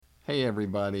Hey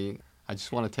everybody, I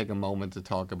just want to take a moment to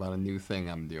talk about a new thing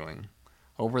I'm doing.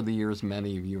 Over the years,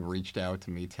 many of you have reached out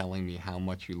to me telling me how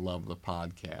much you love the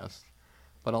podcast,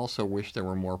 but also wish there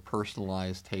were more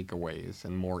personalized takeaways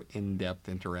and more in-depth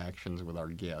interactions with our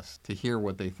guests to hear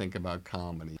what they think about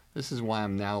comedy. This is why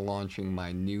I'm now launching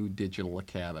my new digital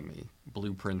academy,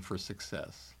 Blueprint for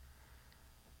Success.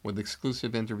 With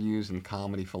exclusive interviews and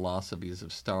comedy philosophies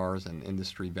of stars and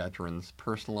industry veterans,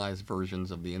 personalized versions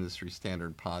of the industry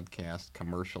standard podcast,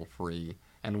 commercial-free,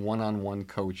 and one-on-one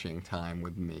coaching time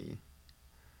with me.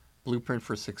 Blueprint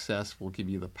for Success will give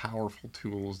you the powerful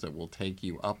tools that will take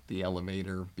you up the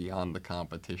elevator beyond the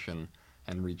competition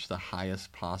and reach the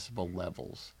highest possible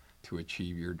levels to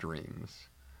achieve your dreams.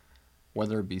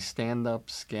 Whether it be stand-up,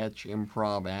 sketch,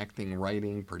 improv, acting,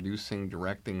 writing, producing,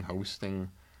 directing,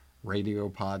 hosting, radio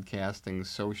podcasting,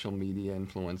 social media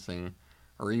influencing,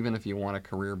 or even if you want a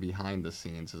career behind the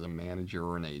scenes as a manager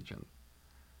or an agent.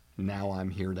 Now I'm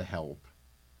here to help,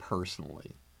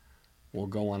 personally. We'll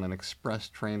go on an express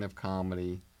train of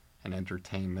comedy and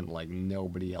entertainment like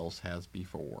nobody else has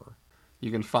before.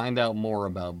 You can find out more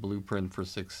about Blueprint for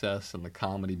Success and the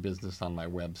comedy business on my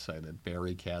website at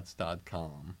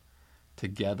barrykatz.com.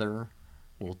 Together,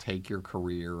 we'll take your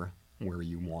career where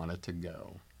you want it to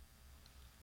go.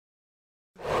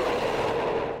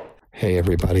 Hey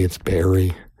everybody, it's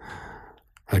Barry.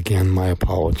 Again, my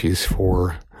apologies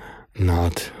for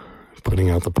not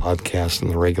putting out the podcast in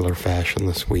the regular fashion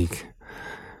this week.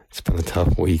 It's been a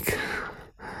tough week.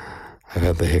 I've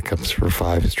had the hiccups for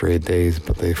 5 straight days,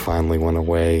 but they finally went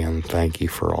away, and thank you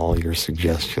for all your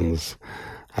suggestions.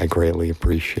 I greatly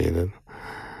appreciate it.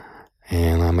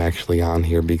 And I'm actually on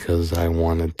here because I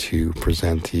wanted to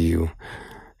present to you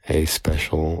a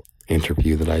special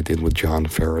interview that I did with John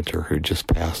Ferriter, who just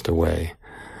passed away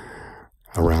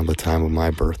around the time of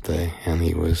my birthday, and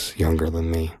he was younger than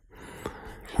me.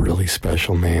 Really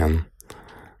special man.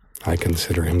 I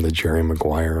consider him the Jerry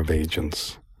Maguire of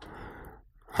agents.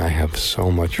 I have so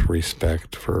much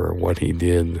respect for what he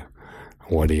did,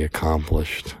 what he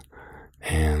accomplished,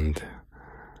 and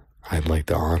I'd like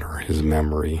to honor his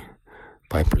memory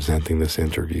by presenting this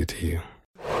interview to you.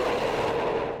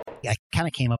 I kind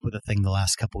of came up with a thing the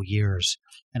last couple years,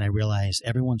 and I realized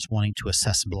everyone's wanting to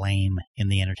assess blame in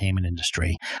the entertainment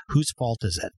industry. Whose fault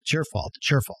is it? It's your fault. It's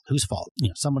your fault. Whose fault?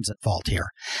 Someone's at fault here.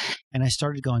 And I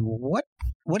started going, well,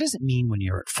 what does it mean when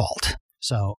you're at fault?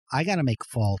 So I got to make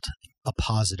fault a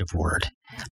positive word.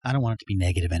 I don't want it to be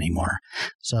negative anymore.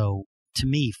 So to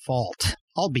me, fault,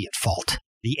 I'll be at fault.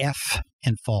 The F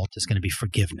in fault is going to be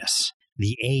forgiveness.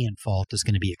 The A in fault is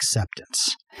going to be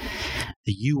acceptance.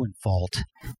 The U in fault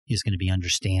is going to be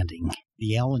understanding.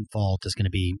 The L in fault is going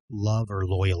to be love or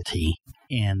loyalty.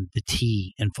 And the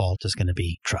T in fault is going to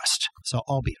be trust. So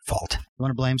I'll be at fault. You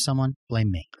want to blame someone?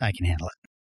 Blame me. I can handle it.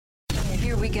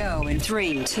 Here we go in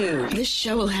 3, 2. This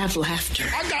show will have laughter.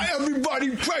 I got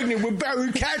everybody pregnant with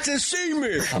Barry Katz and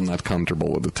semen. I'm not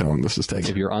comfortable with the tone this is taking.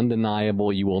 If you're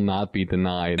undeniable, you will not be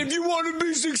denied. If you want to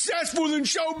be successful in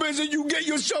show business, you get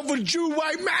yourself a Jew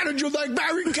white manager like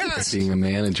Barry Katz. Being a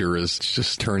manager is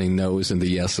just turning no's into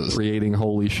yeses. Creating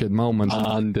holy shit moments.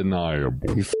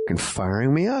 Undeniable. You fucking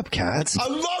firing me up, Katz. I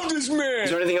love this man. Is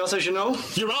there anything else I should know?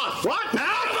 You're on. What?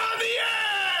 Now? I'm on the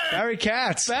air. Barry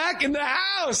Katz. Back in the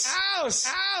house.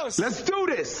 Let's do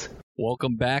this.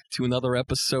 Welcome back to another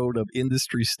episode of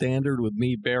Industry Standard with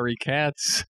me, Barry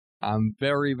Katz. I'm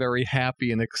very, very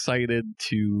happy and excited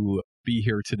to be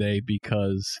here today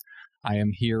because I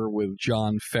am here with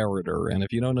John Ferriter. And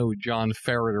if you don't know who John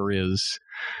Ferriter is,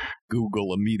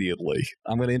 Google immediately.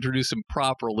 I'm going to introduce him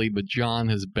properly, but John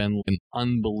has been an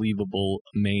unbelievable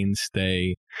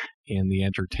mainstay in the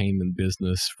entertainment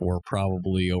business for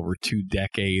probably over 2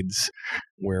 decades,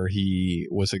 where he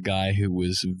was a guy who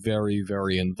was very,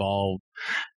 very involved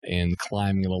in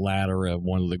climbing the ladder of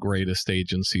one of the greatest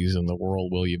agencies in the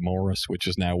world, William Morris, which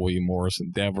is now William Morris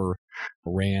Endeavor,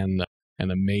 ran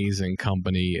an amazing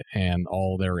company and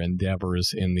all their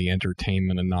endeavors in the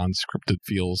entertainment and non-scripted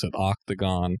fields at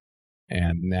Octagon,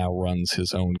 and now runs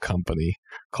his own company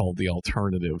called The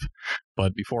Alternative.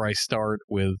 But before I start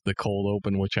with the cold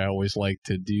open, which I always like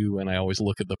to do, and I always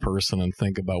look at the person and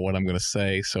think about what I'm going to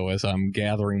say, so as I'm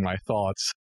gathering my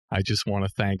thoughts, I just want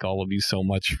to thank all of you so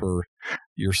much for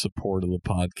your support of the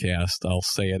podcast. I'll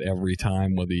say it every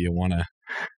time, whether you want to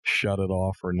shut it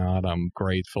off or not. I'm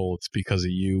grateful. It's because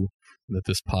of you that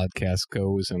this podcast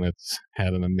goes, and it's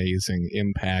had an amazing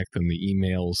impact, and the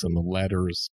emails and the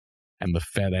letters and the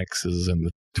FedExes and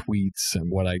the tweets and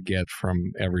what I get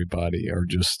from everybody are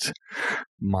just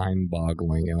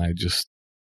mind-boggling, and I just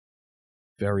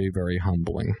very, very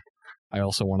humbling. I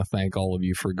also want to thank all of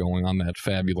you for going on that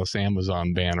fabulous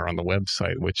Amazon banner on the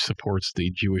website, which supports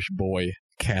the Jewish Boy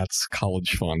Cats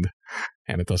College Fund,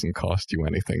 and it doesn't cost you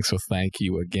anything. So thank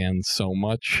you again so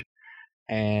much.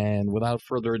 And without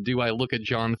further ado, I look at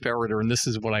John Ferreter, and this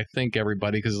is what I think,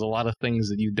 everybody, because there's a lot of things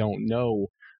that you don't know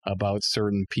about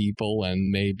certain people, and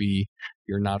maybe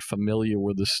you're not familiar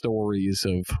with the stories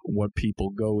of what people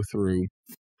go through.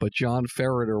 But John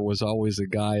Ferreter was always a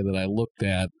guy that I looked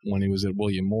at when he was at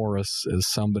William Morris as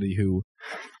somebody who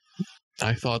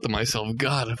I thought to myself,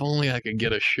 God, if only I could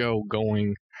get a show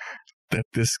going that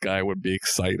this guy would be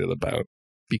excited about.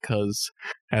 Because,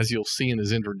 as you'll see in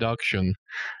his introduction,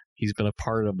 he's been a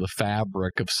part of the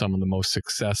fabric of some of the most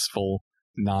successful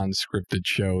non-scripted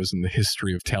shows in the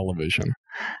history of television.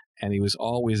 And he was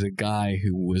always a guy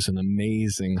who was an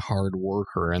amazing hard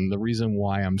worker. And the reason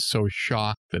why I'm so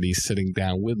shocked that he's sitting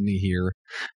down with me here,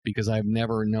 because I've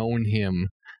never known him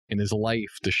in his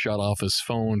life to shut off his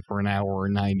phone for an hour or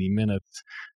 90 minutes.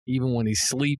 Even when he's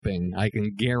sleeping, I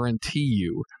can guarantee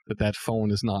you that that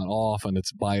phone is not off and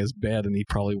it's by his bed, and he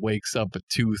probably wakes up at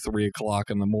 2, 3 o'clock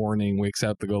in the morning, wakes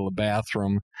up to go to the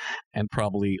bathroom, and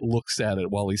probably looks at it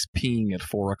while he's peeing at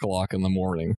 4 o'clock in the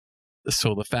morning.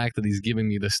 So the fact that he's giving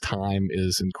me this time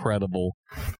is incredible.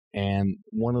 And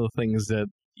one of the things that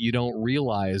you don't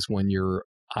realize when you're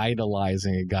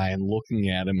idolizing a guy and looking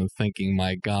at him and thinking,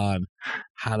 my God,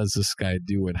 how does this guy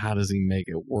do it? How does he make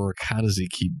it work? How does he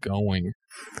keep going?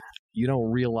 You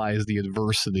don't realize the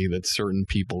adversity that certain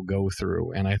people go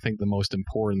through. And I think the most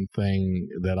important thing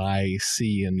that I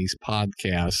see in these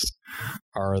podcasts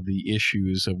are the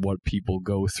issues of what people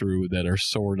go through that are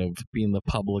sort of being the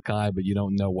public eye, but you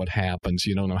don't know what happens.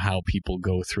 You don't know how people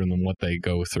go through and what they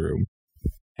go through.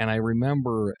 And I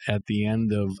remember at the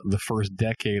end of the first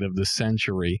decade of the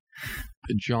century,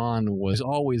 John was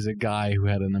always a guy who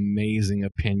had an amazing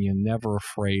opinion, never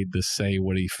afraid to say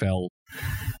what he felt.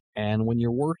 And when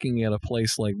you're working at a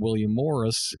place like William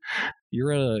Morris,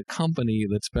 you're at a company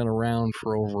that's been around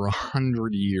for over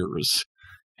 100 years.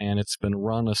 And it's been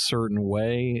run a certain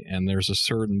way, and there's a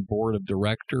certain board of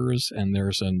directors, and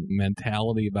there's a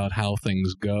mentality about how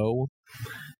things go,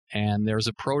 and there's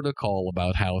a protocol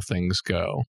about how things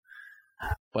go.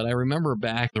 But I remember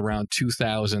back around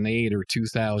 2008 or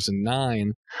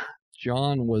 2009,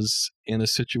 John was in a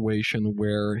situation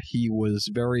where he was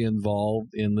very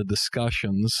involved in the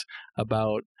discussions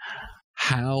about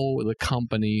how the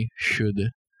company should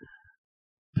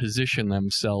position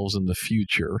themselves in the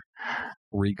future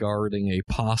regarding a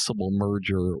possible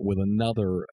merger with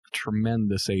another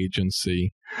tremendous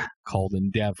agency called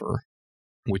Endeavor,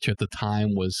 which at the time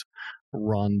was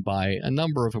run by a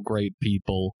number of great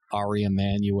people, Ari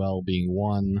Emanuel being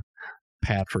one,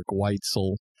 Patrick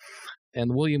Weitzel.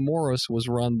 And William Morris was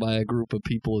run by a group of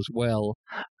people as well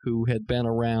who had been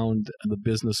around the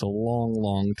business a long,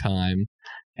 long time.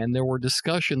 And there were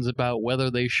discussions about whether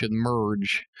they should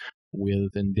merge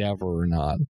with Endeavor or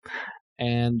not.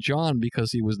 And John,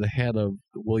 because he was the head of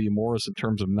William Morris in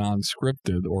terms of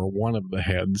non-scripted, or one of the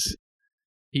heads,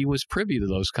 he was privy to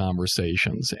those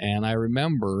conversations. And I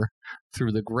remember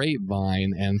through the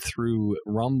grapevine and through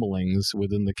rumblings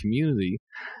within the community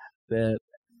that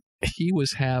he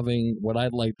was having what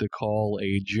I'd like to call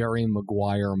a Jerry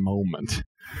Maguire moment,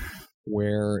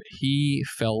 where he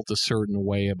felt a certain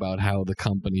way about how the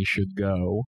company should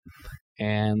go.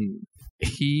 And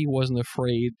he wasn't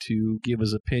afraid to give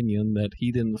his opinion that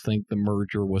he didn't think the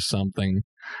merger was something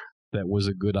that was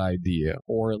a good idea,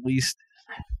 or at least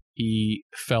he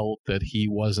felt that he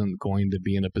wasn't going to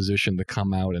be in a position to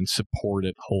come out and support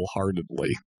it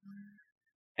wholeheartedly.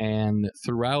 And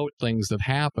throughout things that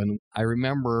happened, I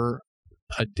remember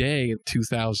a day in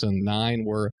 2009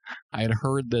 where I had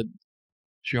heard that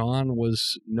John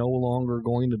was no longer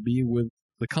going to be with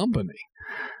the company,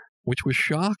 which was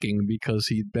shocking because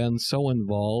he'd been so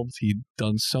involved. He'd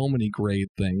done so many great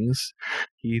things.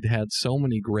 He'd had so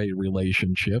many great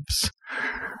relationships.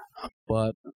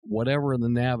 But whatever the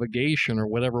navigation or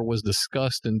whatever was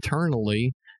discussed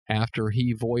internally after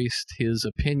he voiced his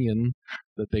opinion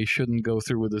that they shouldn't go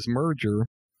through with this merger,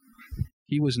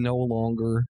 he was no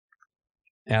longer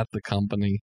at the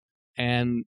company.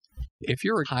 And if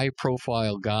you're a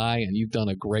high-profile guy and you've done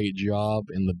a great job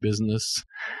in the business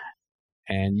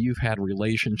and you've had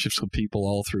relationships with people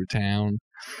all through town,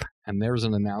 and there's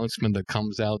an announcement that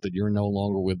comes out that you're no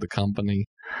longer with the company,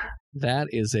 that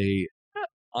is a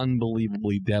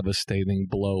unbelievably devastating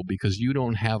blow, because you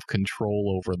don't have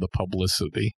control over the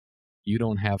publicity. You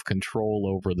don't have control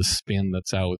over the spin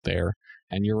that's out there,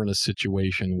 and you're in a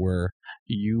situation where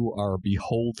you are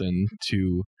beholden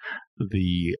to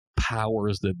the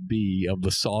powers that be of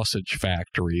the sausage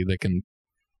factory that can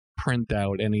print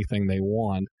out anything they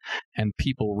want, and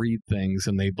people read things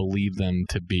and they believe them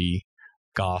to be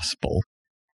gospel.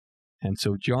 And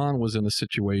so John was in a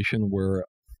situation where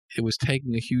it was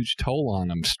taking a huge toll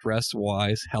on him,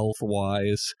 stress-wise,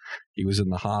 health-wise. He was in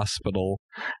the hospital,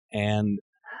 and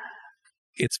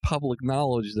it's public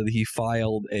knowledge that he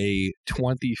filed a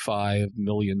 $25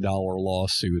 million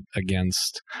lawsuit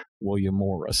against William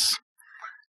Morris.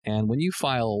 And when you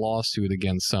file a lawsuit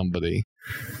against somebody,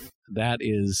 that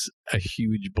is a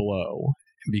huge blow,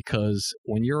 because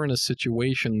when you're in a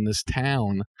situation in this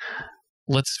town,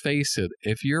 let's face it,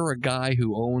 if you're a guy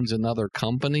who owns another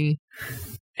company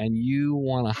and you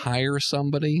want to hire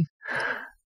somebody,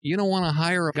 you don't want to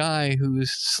hire a guy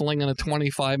who's slinging a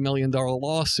 $25 million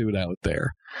lawsuit out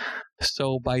there.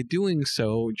 So by doing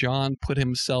so, John put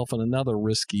himself in another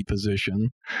risky position,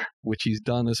 which he's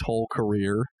done his whole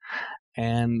career.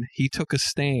 And he took a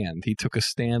stand. He took a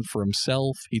stand for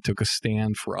himself. He took a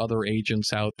stand for other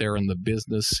agents out there in the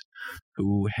business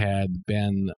who had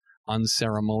been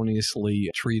unceremoniously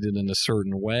treated in a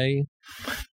certain way.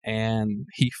 And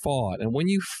he fought. And when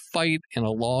you fight in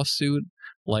a lawsuit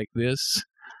like this,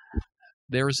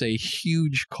 there's a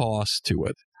huge cost to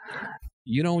it.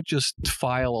 You don't just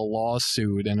file a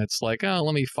lawsuit and it's like, oh,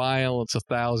 let me file, it's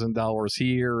 $1,000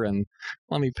 here, and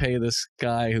let me pay this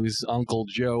guy who's Uncle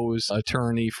Joe's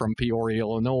attorney from Peoria,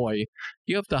 Illinois.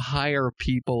 You have to hire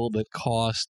people that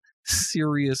cost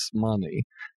serious money.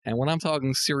 And when I'm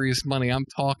talking serious money, I'm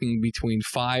talking between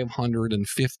 $500 and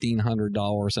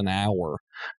 $1,500 an hour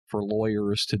for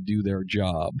lawyers to do their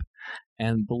job.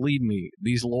 And believe me,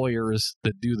 these lawyers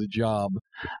that do the job,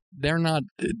 they're not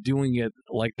doing it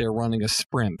like they're running a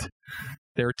sprint.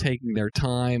 They're taking their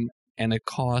time, and it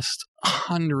costs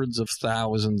hundreds of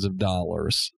thousands of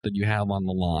dollars that you have on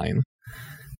the line.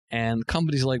 And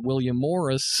companies like William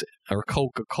Morris or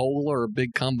Coca-Cola or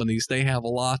big companies, they have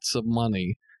lots of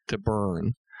money to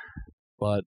burn.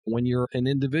 But when you're an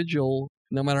individual,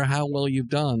 no matter how well you've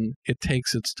done, it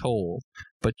takes its toll.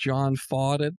 But John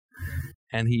fought it,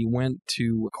 and he went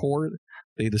to court.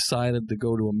 They decided to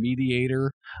go to a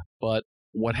mediator. But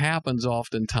what happens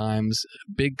oftentimes,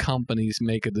 big companies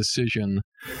make a decision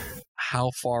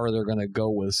how far they're going to go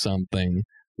with something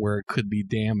where it could be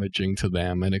damaging to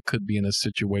them, and it could be in a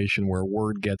situation where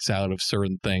word gets out of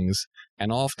certain things.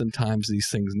 And oftentimes these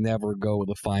things never go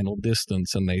the final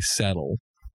distance, and they settle.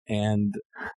 And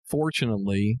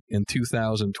fortunately, in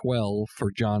 2012, for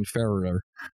John Ferrer,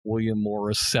 William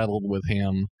Morris settled with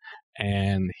him,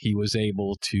 and he was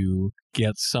able to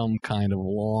get some kind of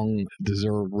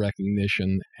long-deserved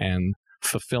recognition and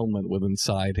fulfillment within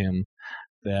inside him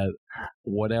that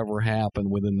whatever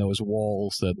happened within those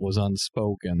walls that was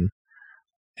unspoken,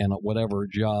 and whatever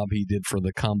job he did for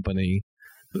the company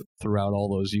throughout all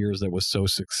those years that was so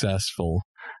successful,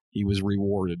 he was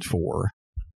rewarded for.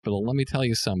 But let me tell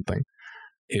you something.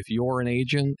 If you're an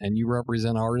agent and you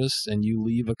represent artists and you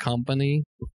leave a company,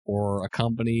 or a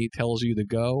company tells you to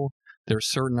go,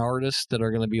 there's certain artists that are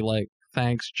going to be like,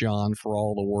 thanks, John, for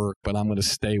all the work, but I'm going to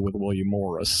stay with William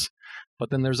Morris.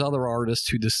 But then there's other artists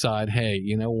who decide, hey,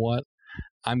 you know what?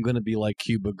 I'm going to be like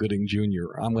Cuba Gooding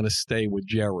Jr. I'm going to stay with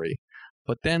Jerry.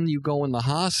 But then you go in the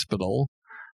hospital,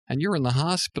 and you're in the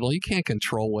hospital. You can't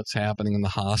control what's happening in the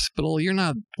hospital. You're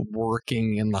not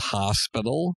working in the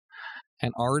hospital.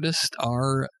 And artists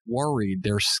are worried.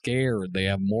 They're scared. They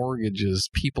have mortgages.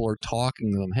 People are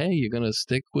talking to them. Hey, you're going to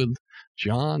stick with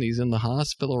John? He's in the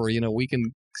hospital. Or, we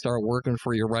can start working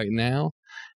for you right now.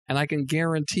 And I can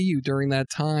guarantee you during that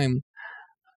time,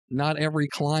 not every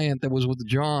client that was with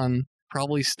John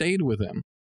probably stayed with him,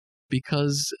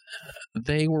 because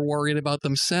they were worried about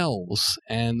themselves.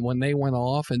 And when they went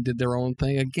off and did their own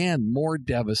thing, again, more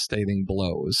devastating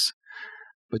blows.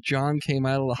 But John came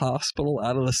out of the hospital,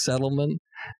 out of the settlement,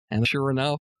 and sure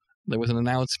enough, there was an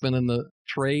announcement in the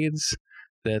trades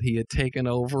that he had taken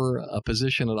over a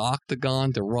position at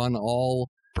Octagon to run all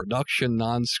production,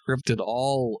 non-scripted,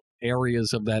 all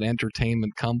areas of that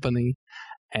entertainment company.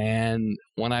 And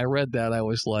when I read that, I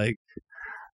was like,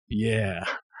 yeah,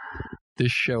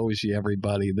 this shows you,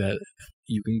 everybody, that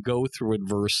you can go through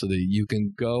adversity. You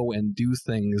can go and do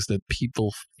things that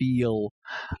people feel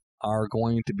are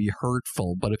going to be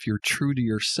hurtful. But if you're true to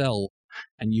yourself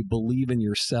and you believe in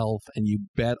yourself and you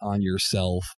bet on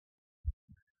yourself,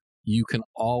 you can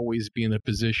always be in a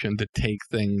position to take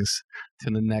things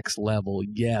to the next level.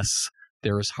 Yes,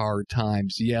 there's hard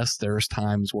times. Yes, there's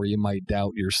times where you might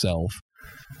doubt yourself.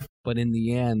 But in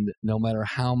the end, no matter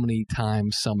how many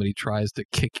times somebody tries to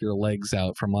kick your legs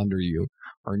out from under you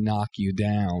or knock you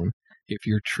down, if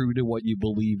you're true to what you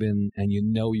believe in and you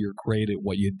know you're great at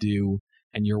what you do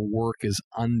and your work is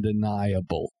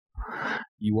undeniable,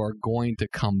 you are going to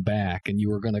come back, and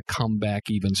you are going to come back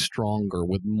even stronger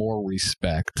with more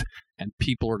respect, and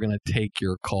people are going to take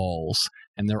your calls,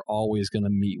 and they're always going to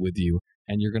meet with you,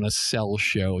 and you're going to sell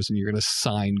shows, and you're going to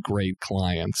sign great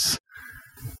clients,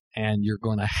 and you're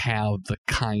going to have the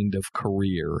kind of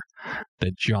career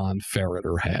that John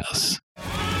Ferreter has.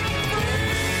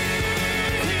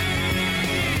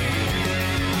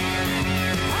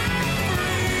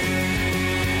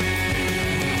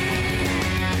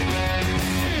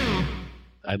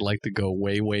 I'd like to go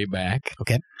way, way back.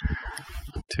 Okay.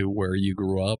 To where you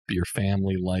grew up, your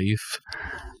family life,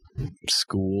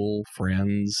 school,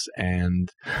 friends, and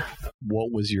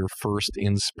what was your first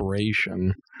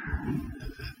inspiration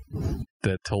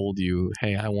that told you,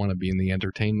 hey, I want to be in the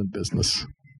entertainment business?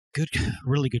 Good,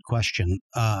 really good question.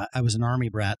 I was an Army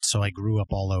brat, so I grew up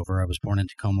all over. I was born in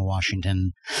Tacoma,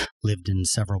 Washington, lived in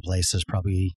several places,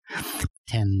 probably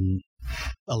 10,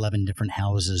 11 different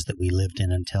houses that we lived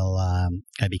in until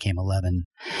I became 11.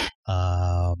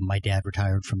 My dad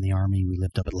retired from the Army. We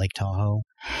lived up at Lake Tahoe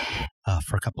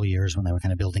for a couple of years when they were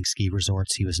kind of building ski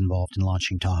resorts. He was involved in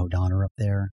launching Tahoe Donner up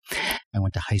there. I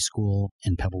went to high school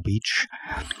in Pebble Beach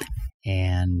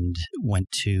and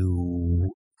went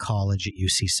to college at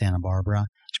UC Santa Barbara.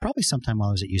 It's probably sometime while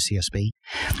I was at UCSB.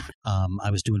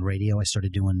 I was doing radio. I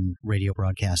started doing radio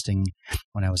broadcasting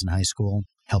when I was in high school.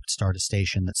 Helped start a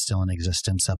station that's still in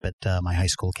existence up at my high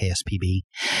school, KSPB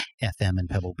FM in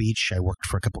Pebble Beach. I worked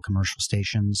for a couple commercial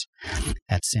stations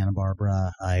at Santa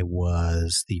Barbara. I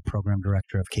was the program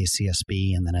director of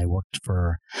KCSB, and then I worked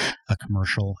for a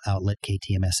commercial outlet,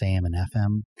 KTMS AM and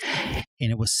FM.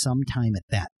 And it was sometime at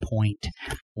that point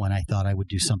when I thought I would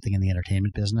do something in the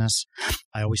entertainment business.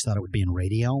 I always thought it would be in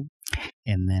radio.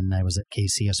 And then I was at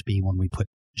KCSB when we put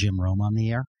Jim Rome on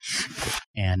the air.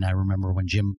 And I remember when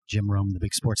Jim Rome, the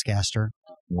big sportscaster,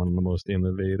 one of the most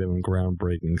innovative and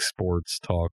groundbreaking sports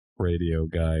talk radio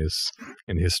guys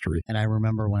in history. And I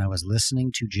remember when I was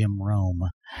listening to Jim Rome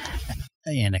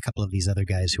and a couple of these other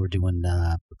guys who were doing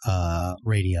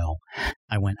radio,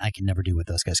 I went, I can never do what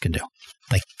those guys can do.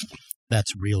 Like,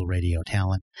 that's real radio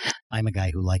talent. I'm a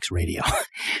guy who likes radio.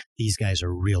 These guys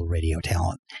are real radio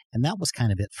talent. And that was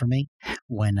kind of it for me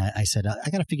when I said, I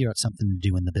got to figure out something to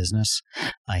do in the business.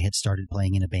 I had started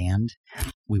playing in a band.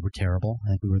 We were terrible. I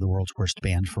think we were the world's worst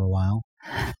band for a while.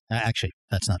 Actually,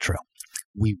 that's not true.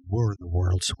 We were the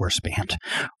world's worst band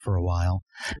for a while.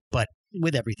 But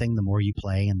with everything, the more you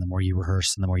play and the more you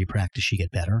rehearse and the more you practice, you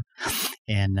get better.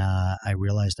 And I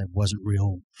realized I wasn't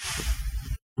real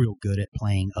good at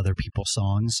playing other people's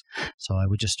songs, so I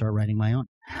would just start writing my own.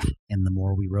 And the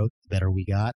more we wrote, the better we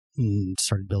got, and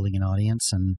started building an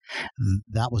audience. And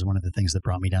that was one of the things that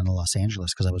brought me down to Los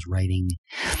Angeles, because I was writing,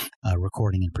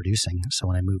 recording, and producing. So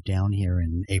when I moved down here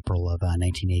in April of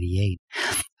 1988,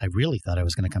 I really thought I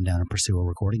was going to come down and pursue a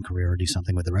recording career or do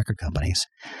something with the record companies.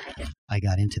 I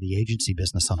got into the agency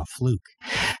business on a fluke.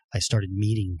 I started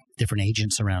meeting different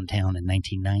agents around town in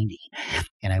 1990,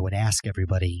 and I would ask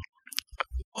everybody,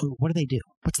 what do they do?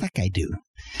 What's that guy do?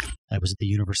 I was at the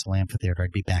Universal Amphitheater.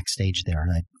 I'd be backstage there,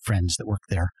 and I had friends that worked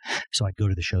there. So I'd go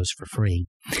to the shows for free.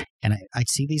 And I'd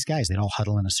see these guys. They'd all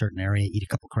huddle in a certain area, eat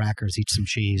a couple crackers, eat some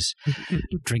cheese,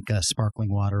 drink a sparkling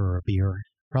water or a beer.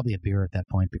 Probably a beer at that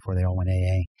point before they all went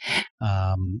AA.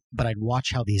 But I'd watch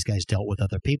how these guys dealt with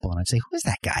other people, and I'd say, who is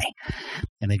that guy?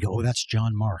 And they'd go, oh, that's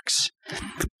John Marks.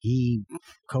 He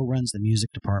co-runs the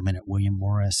music department at William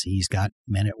Morris. He's got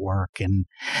Men at Work and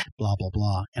blah, blah,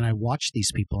 blah. And I watched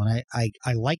these people, and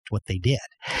I liked what they did.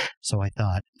 So I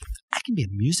thought, I can be a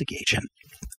music agent.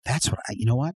 That's what you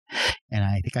know what? And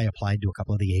I think I applied to a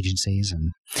couple of the agencies,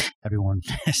 and everyone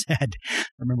said, I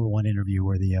remember one interview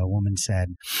where the woman said,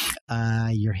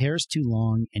 your hair's too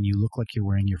long and you look like you're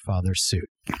wearing your father's suit.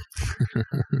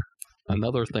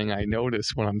 Another thing I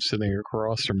notice when I'm sitting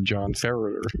across from John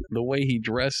Ferreter, the way he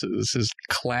dresses is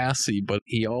classy, but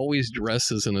he always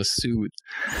dresses in a suit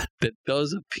that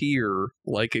does appear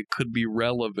like it could be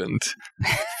relevant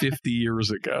 50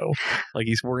 years ago. Like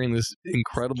he's wearing this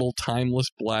incredible timeless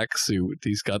black suit.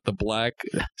 He's got the black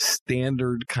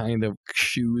standard kind of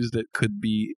shoes that could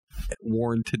be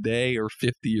worn today or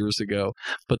 50 years ago.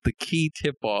 But the key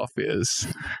tip-off is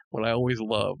what I always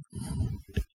love.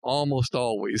 Almost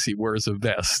always he wears a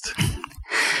vest.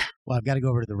 Well, I've got to go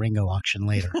over to the Ringo auction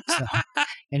later. So,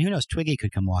 and who knows, Twiggy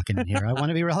could come walking in here. I want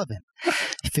to be relevant.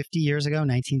 50 years ago,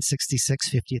 1966,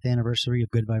 50th anniversary of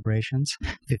Good Vibrations.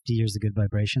 50 years of Good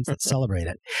Vibrations. Let's celebrate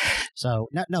it. So,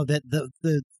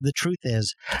 the truth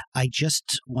is,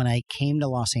 when I came to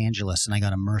Los Angeles and I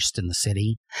got immersed in the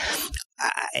city,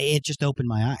 it just opened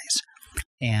my eyes.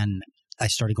 And I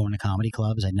started going to comedy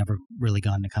clubs. I'd never really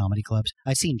gone to comedy clubs.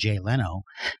 I'd seen Jay Leno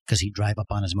because he'd drive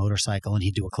up on his motorcycle and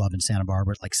he'd do a club in Santa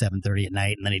Barbara at like 7:30 at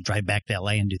night, and then he'd drive back to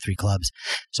LA and do 3 clubs.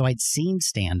 So I'd seen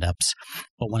stand-ups,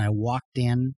 but when I walked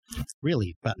in,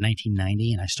 really about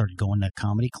 1990, and I started going to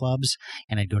comedy clubs,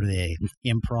 and I'd go to the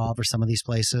Improv or some of these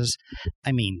places,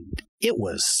 I mean, it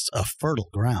was a fertile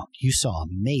ground. You saw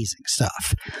amazing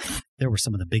stuff. There were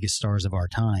some of the biggest stars of our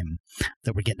time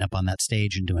that were getting up on that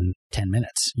stage and doing 10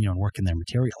 minutes, and working their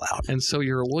material out. And so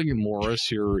you're William Morris,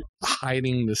 you're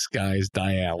hiding this guy's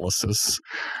dialysis,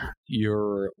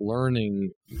 you're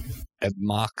learning at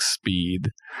Mach speed.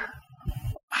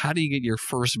 How do you get your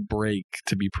first break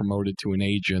to be promoted to an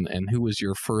agent, and who was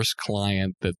your first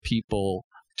client that people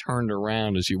turned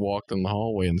around as you walked in the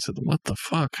hallway and said, what the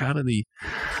fuck? How do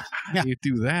you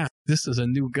do that? This is a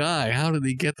new guy. How did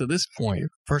he get to this point?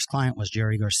 First client was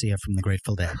Jerry Garcia from the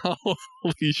Grateful Dead.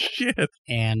 Holy shit.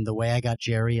 And the way I got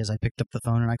Jerry is I picked up the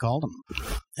phone and I called him.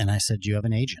 And I said, do you have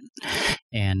an agent?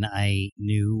 And I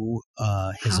knew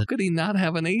How could he not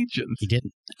have an agent? He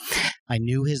didn't. I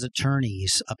knew his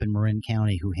attorneys up in Marin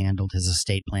County who handled his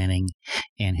estate planning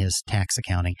and his tax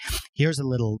accounting. Here's a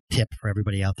little tip for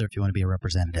everybody out there if you want to be a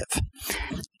representative.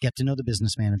 Get to know the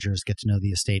business managers, get to know the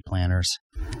estate planners.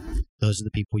 Those are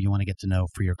the people you want to get to know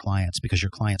for your clients, because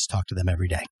your clients talk to them every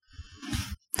day.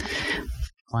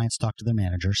 Clients talk to their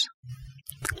managers.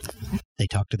 They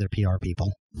talk to their PR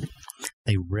people.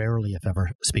 They rarely, if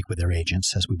ever, speak with their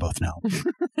agents, as we both know.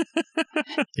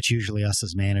 It's usually us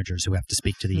as managers who have to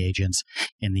speak to the agents,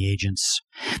 and the agents,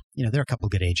 there are a couple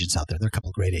of good agents out there. There are a couple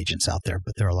of great agents out there,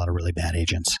 but there are a lot of really bad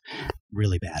agents,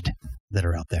 really bad, that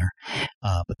are out there.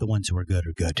 But the ones who are good,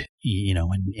 and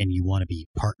you want to be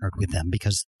partnered with them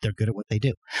because they're good at what they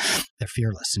do. They're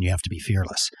fearless, and you have to be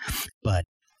fearless. But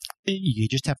you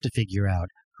just have to figure out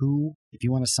who, if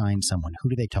you want to sign someone, who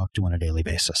do they talk to on a daily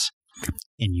basis?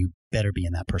 And you better be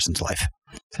in that person's life.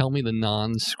 Tell me the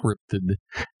non-scripted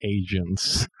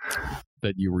agents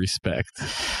that you respect.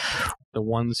 The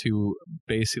ones who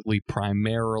basically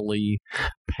primarily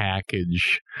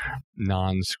package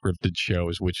non-scripted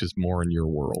shows, which is more in your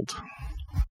world.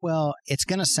 Well, it's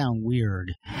going to sound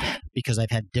weird because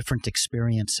I've had different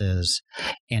experiences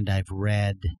and I've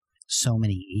read so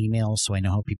many emails, so I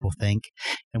know how people think.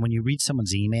 And when you read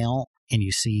someone's email and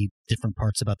you see different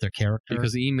parts about their character.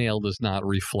 Because email does not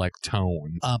reflect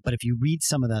tone. But if you read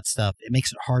some of that stuff, it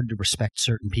makes it hard to respect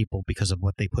certain people because of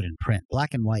what they put in print.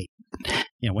 Black and white,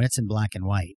 when it's in black and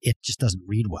white, it just doesn't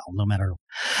read well, no matter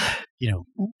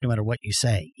what you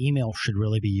say. Email should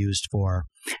really be used for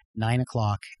 9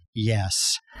 o'clock.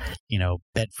 Yes,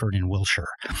 Bedford and Wilshire.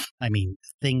 I mean,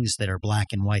 things that are black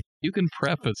and white. You can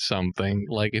preface something,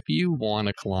 like if you want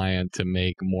a client to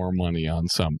make more money on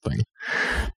something,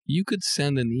 you could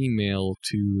send an email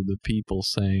to the people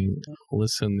saying,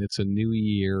 listen, it's a new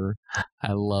year.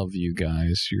 I love you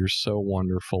guys. You're so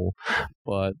wonderful.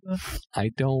 But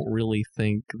I don't really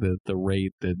think that the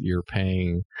rate that you're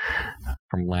paying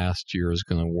from last year is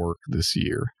going to work this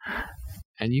year.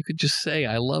 And you could just say,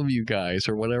 I love you guys,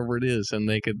 or whatever it is. And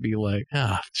they could be like,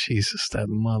 Jesus, that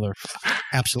motherfucker.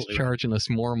 Absolutely. Charging us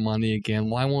more money again.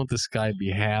 Why won't this guy be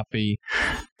happy?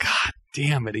 God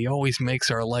damn it. He always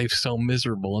makes our life so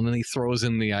miserable. And then he throws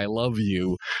in the I love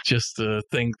you just to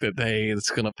think that, hey, it's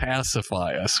going to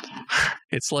pacify us.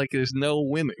 It's like there's no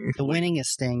winning. The winning is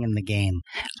staying in the game.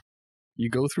 You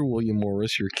go through William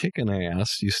Morris, you're kicking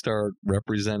ass, you start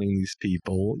representing these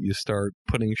people, you start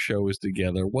putting shows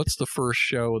together. What's the first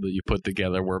show that you put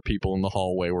together where people in the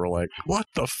hallway were like, what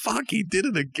the fuck, he did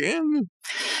it again?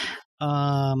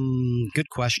 Good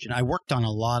question. I worked on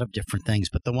a lot of different things,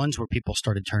 but the ones where people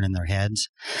started turning their heads,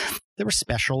 there were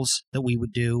specials that we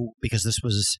would do because this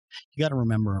was, you got to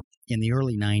remember, in the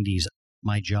early 90s,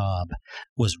 my job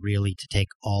was really to take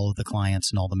all of the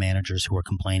clients and all the managers who were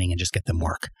complaining and just get them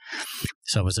work.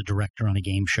 So I was a director on a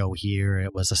game show here.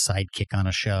 It was a sidekick on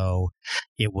a show.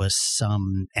 It was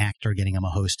some actor getting him a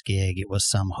host gig. It was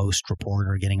some host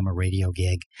reporter getting him a radio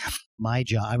gig. My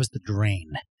job, I was the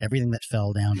drain. Everything that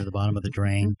fell down to the bottom of the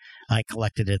drain, I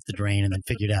collected it at the drain and then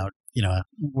figured out,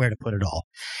 where to put it all.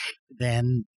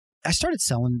 Then I started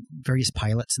selling various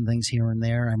pilots and things here and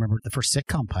there. I remember the first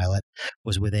sitcom pilot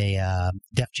was with a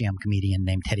Def Jam comedian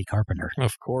named Teddy Carpenter.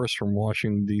 Of course, from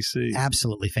Washington, D.C.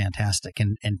 Absolutely fantastic.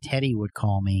 And Teddy would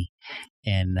call me,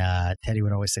 and Teddy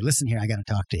would always say, listen here, I got to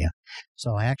talk to you.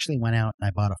 So I actually went out and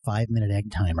I bought a 5-minute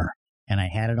egg timer, and I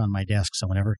had it on my desk. So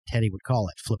whenever Teddy would call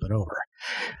it, flip it over.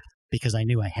 Because I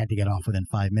knew I had to get off within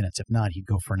 5 minutes. If not, he'd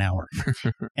go for an hour.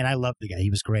 And I loved the guy. He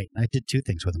was great. And I did 2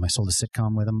 things with him. I sold a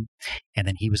sitcom with him, and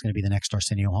then he was going to be the next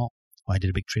Arsenio Hall. I did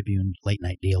a big Tribune late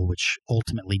night deal, which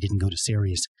ultimately didn't go to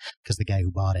series because the guy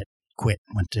who bought it quit,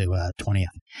 went to 20th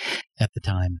at the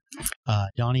time.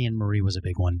 Donnie and Marie was a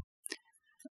big one.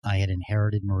 I had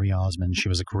inherited Marie Osmond. She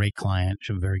was a great client.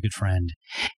 She was a very good friend.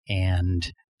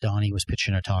 And Donnie was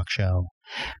pitching a talk show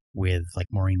with like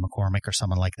Maureen McCormick or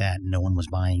someone like that, and no one was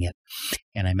buying it.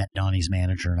 And I met Donnie's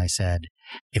manager, and I said,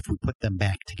 if we put them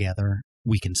back together,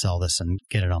 we can sell this and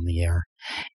get it on the air.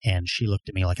 And she looked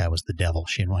at me like I was the devil.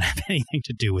 She didn't want to have anything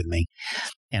to do with me.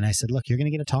 And I said, look, you're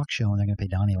going to get a talk show, and they're going to pay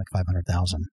Donnie like $500,000.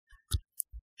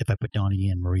 If I put Donnie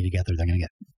and Marie together, they're going to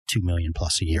get $2 million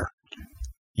plus a year,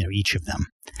 each of them.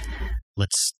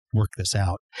 Let's work this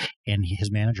out. And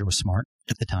his manager was smart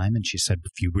at the time, and she said,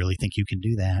 if you really think you can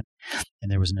do that.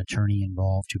 And there was an attorney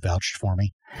involved who vouched for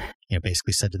me.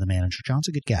 Basically said to the manager, John's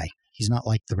a good guy. He's not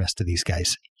like the rest of these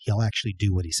guys. He'll actually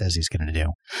do what he says he's going to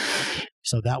do.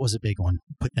 So that was a big one.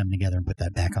 Put them together and put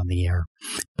that back on the air.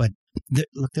 But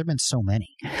look, there have been so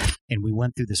many. And we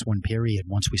went through this one period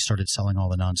once we started selling all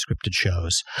the non-scripted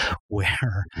shows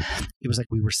where it was like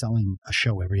we were selling a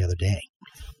show every other day.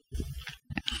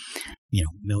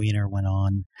 Millionaire went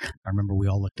on. I remember we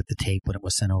all looked at the tape when it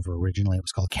was sent over originally. It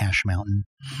was called Cash Mountain.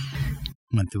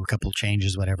 Went through a couple of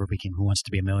changes, whatever, became Who Wants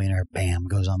to Be a Millionaire. Bam,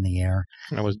 goes on the air.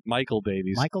 That was Michael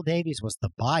Davies. Michael Davies was the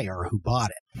buyer who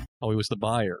bought it. Oh, he was the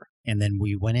buyer. And then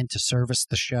we went in to service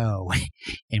the show,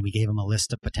 and we gave him a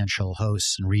list of potential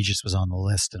hosts, and Regis was on the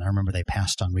list. And I remember they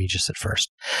passed on Regis at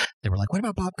first. They were like, what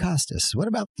about Bob Costas? What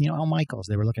about, Al Michaels?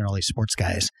 They were looking at all these sports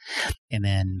guys. And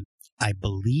then I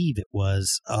believe it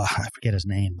was, I forget his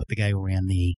name, but the guy who ran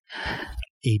the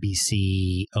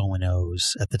ABC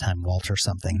O&Os at the time, Walter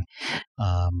something,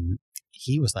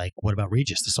 he was like, what about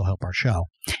Regis? This will help our show.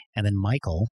 And then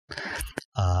Michael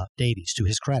Davies, to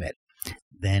his credit,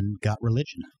 then got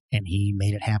Religion, and he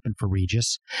made it happen for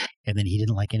Regis. And then he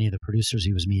didn't like any of the producers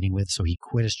he was meeting with, so he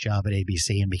quit his job at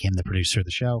ABC and became the producer of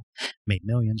the show, made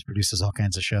millions, produces all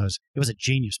kinds of shows. It was a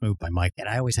genius move by Mike, and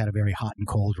I always had a very hot and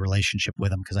cold relationship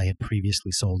with him because I had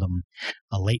previously sold him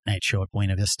a late night show at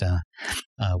Buena Vista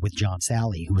with John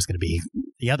Sally, who was going to be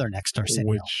the other next Arsenio.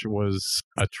 Which was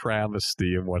a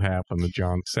travesty of what happened to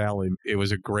John Sally. It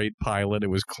was a great pilot. It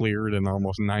was cleared in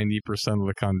almost 90% of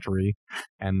the country,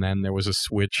 and then there was a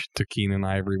switch to Keenan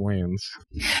Ivory Wayans.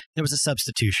 There was a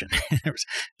substitution. there was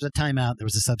a timeout. There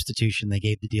was a substitution. They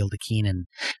gave the deal to Keenan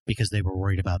because they were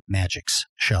worried about Magic's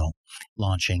show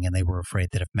launching, and they were afraid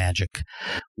that if Magic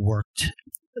worked,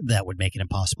 that would make it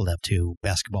impossible to have two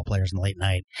basketball players in the late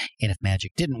night. And if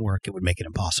Magic didn't work, it would make it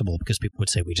impossible because people would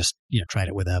say we just tried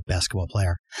it with a basketball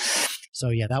player. So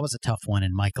yeah, that was a tough one,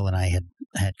 and Michael and I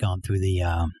had gone through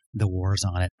the wars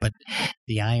on it. But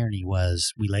the irony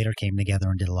was we later came together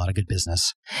and did a lot of good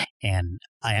business, and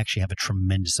I actually have a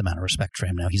tremendous amount of respect for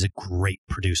him now. He's a great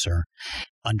producer,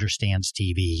 understands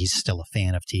TV. He's still a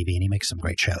fan of TV, and he makes some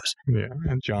great shows. Yeah,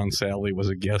 and John Sally was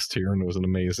a guest here, and it was an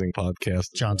amazing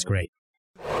podcast. John's great.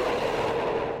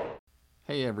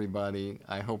 Hey everybody,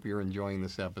 I hope you're enjoying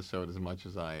this episode as much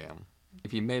as I am.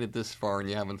 If you made it this far and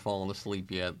you haven't fallen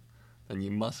asleep yet, then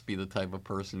you must be the type of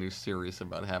person who's serious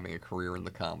about having a career in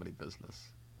the comedy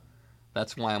business.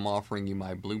 That's why I'm offering you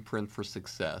my Blueprint for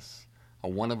Success, a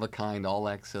one-of-a-kind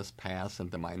all-access pass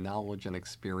into my knowledge and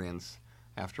experience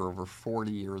after over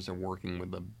 40 years of working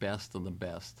with the best of the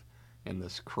best in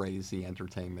this crazy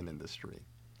entertainment industry.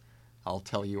 I'll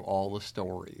tell you all the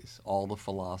stories, all the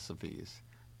philosophies,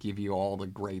 give you all the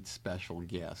great special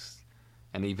guests,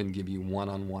 and even give you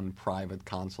one-on-one private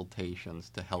consultations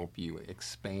to help you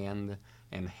expand,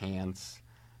 enhance,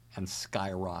 and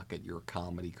skyrocket your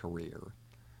comedy career.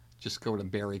 Just go to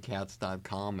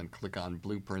barrykatz.com and click on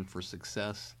Blueprint for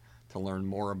Success to learn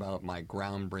more about my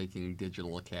groundbreaking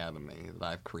digital academy that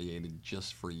I've created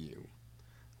just for you.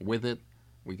 With it,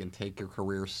 we can take your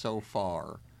career so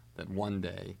far that one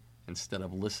day, instead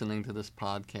of listening to this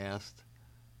podcast,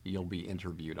 you'll be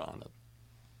interviewed on it.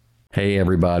 Hey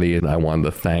everybody, and I wanted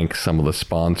to thank some of the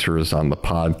sponsors on the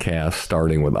podcast,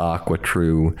 starting with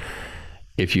AquaTrue.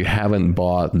 If you haven't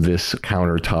bought this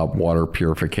countertop water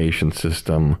purification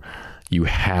system, you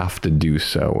have to do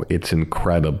so. It's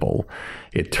incredible.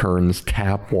 It turns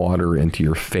tap water into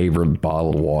your favorite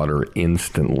bottled water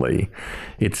instantly.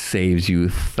 It saves you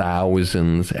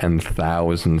thousands and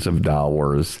thousands of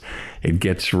dollars. It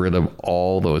gets rid of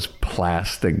all those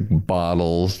plastic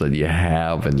bottles that you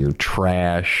have in your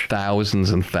trash. Thousands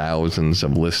and thousands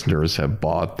of listeners have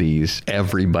bought these.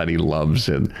 Everybody loves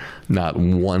it. Not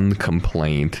one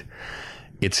complaint.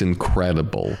 It's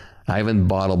incredible. I haven't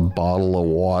bought a bottle of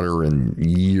water in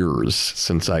years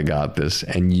since I got this,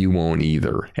 and you won't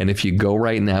either. And if you go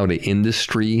right now to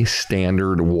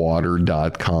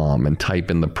industrystandardwater.com and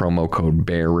type in the promo code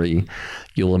Barry,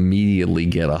 you'll immediately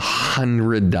get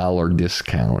 $100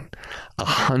 discount.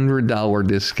 $100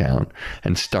 discount,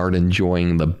 and start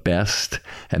enjoying the best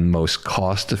and most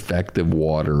cost-effective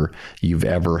water you've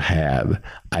ever had.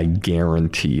 I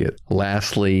guarantee it.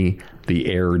 Lastly,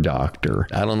 the Air Doctor.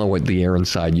 I don't know what the air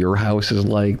inside your house is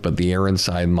like, but the air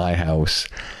inside my house,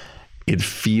 it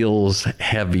feels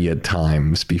heavy at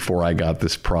times before I got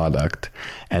this product.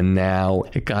 And now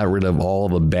it got rid of all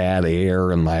the bad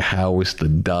air in my house, the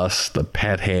dust, the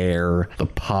pet hair, the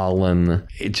pollen.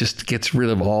 It just gets rid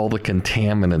of all the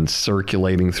contaminants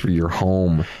circulating through your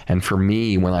home. And for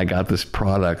me, when I got this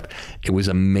product, it was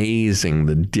amazing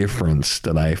the difference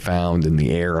that I found in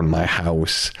the air in my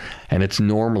house. And it's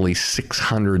normally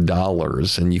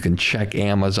 $600, and you can check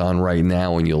Amazon right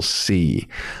now and you'll see.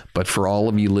 But for all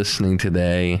of you listening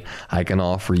today, I can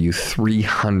offer you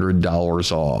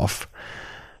 $300 off.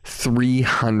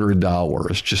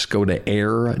 $300. Just go to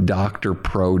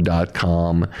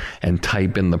airdoctorpro.com and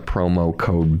type in the promo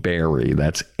code Barry.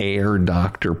 That's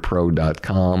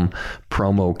airdoctorpro.com,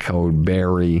 promo code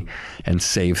Barry, and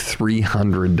save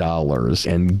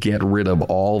 $300 and get rid of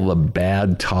all the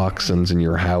bad toxins in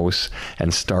your house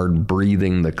and start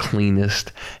breathing the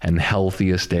cleanest and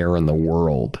healthiest air in the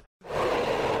world.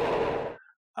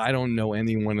 I don't know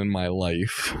anyone in my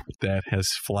life that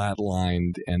has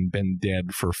flatlined and been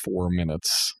dead for 4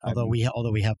 minutes. Although we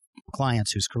have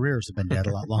clients whose careers have been dead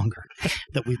a lot longer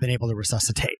that we've been able to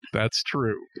resuscitate. That's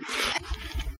true.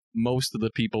 Most of the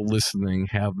people listening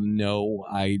have no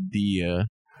idea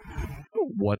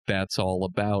what that's all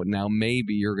about. Now,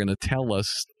 maybe you're going to tell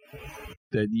us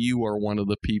that you are one of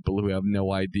the people who have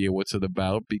no idea what's it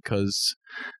about because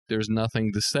there's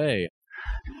nothing to say.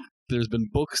 There's been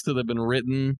books that have been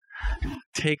written.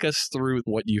 Take us through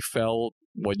what you felt,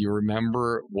 what you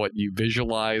remember, what you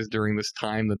visualized during this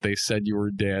time that they said you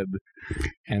were dead,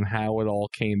 and how it all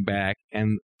came back.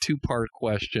 And two-part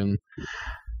question,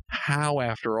 how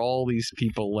after all these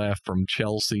people left, from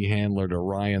Chelsea Handler to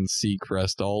Ryan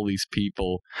Seacrest, all these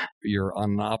people, you're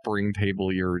on an operating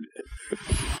table, you're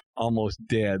almost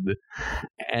dead,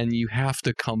 and you have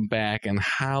to come back, and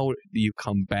how do you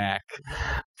come back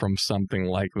from something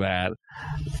like that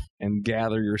and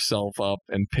gather yourself up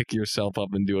and pick yourself up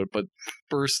and do it? But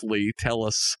firstly, tell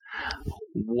us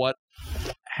what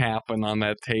happened on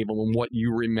that table and what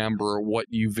you remember, what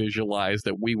you visualize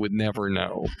that we would never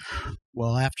know.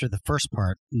 Well, after the first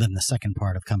part, then the second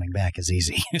part of coming back is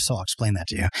easy. So I'll explain that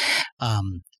to you.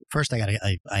 First,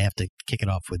 I have to kick it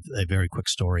off with a very quick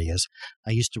story.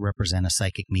 I used to represent a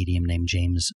psychic medium named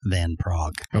James Van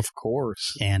Prague. Of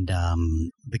course. And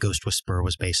The Ghost Whisperer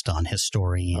was based on his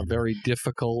story. A very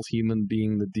difficult human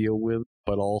being to deal with,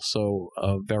 but also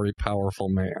a very powerful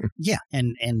man. Yeah,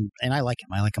 and I like him.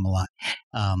 I like him a lot.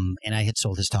 And I had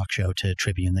sold his talk show to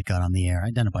Tribune that got on the air.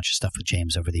 I'd done a bunch of stuff with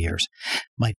James over the years.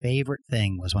 My favorite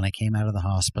thing was when I came out of the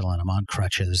hospital and I'm on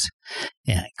crutches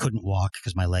and I couldn't walk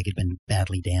because my leg had been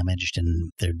badly damaged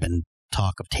and there'd been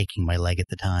talk of taking my leg at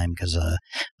the time because the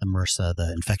MRSA,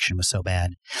 the infection was so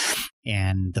bad.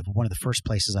 And one of the first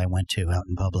places I went to out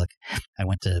in public, I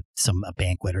went to a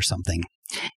banquet or something,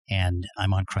 and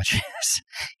I'm on crutches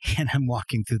and I'm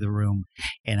walking through the room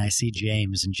and I see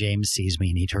James, and James sees me,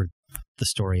 and he'd heard the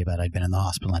story about I'd been in the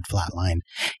hospital and I'd flatlined,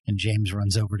 and James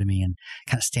runs over to me and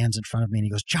kind of stands in front of me and he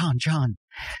goes, John,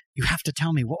 you have to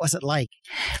tell me, what was it like?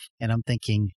 And I'm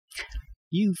thinking,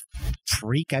 you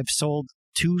freak, I've sold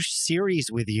 2 series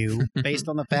with you based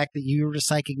on the fact that you're a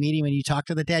psychic medium and you talk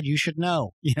to the dead. You should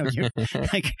know. You're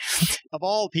like, of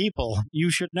all people,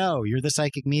 you should know. You're the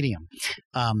psychic medium.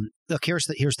 Look, here's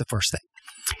the first thing.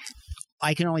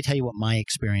 I can only tell you what my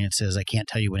experience is. I can't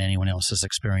tell you what anyone else's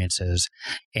experience is.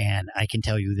 And I can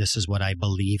tell you this is what I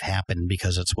believe happened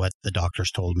because it's what the doctors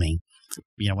told me.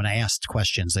 When I asked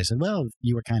questions, they said, well,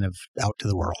 you were kind of out to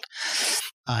the world.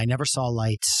 I never saw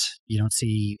lights. You don't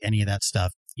see any of that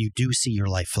stuff. You do see your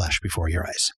life flash before your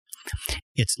eyes.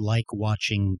 It's like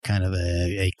watching kind of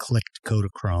a clicked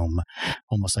Kodachrome,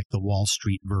 almost like the Wall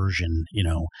Street version,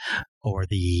 or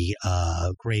the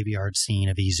graveyard scene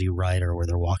of Easy Rider where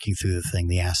they're walking through the thing,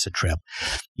 the acid trip.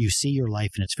 You see your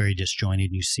life and it's very disjointed.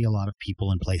 And you see a lot of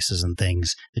people and places and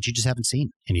things that you just haven't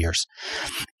seen in years.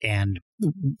 And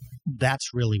that's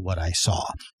really what I saw.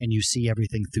 And you see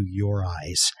everything through your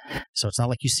eyes. So it's not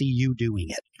like you see you doing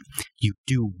it. You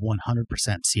do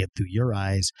 100% see it through your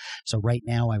eyes. So right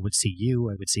now I would see you.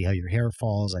 I would see how your hair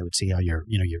falls. I would see how your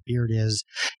beard is,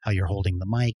 how you're holding the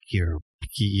mic, your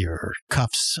your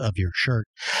cuffs of your shirt.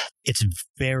 It's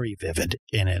very vivid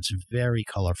and it's very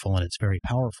colorful and it's very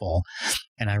powerful.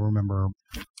 And I remember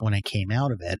when I came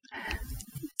out of it,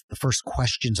 the first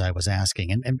questions I was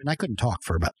asking, and I couldn't talk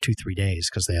for about 2-3 days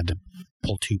because they had to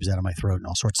pull tubes out of my throat and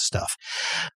all sorts of stuff.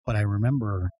 But I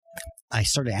remember I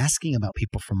started asking about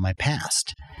people from my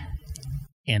past.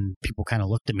 And people kind of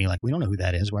looked at me like, we don't know who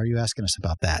that is. Why are you asking us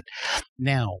about that?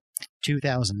 Now,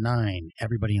 2009,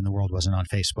 everybody in the world wasn't on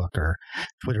Facebook or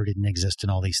Twitter didn't exist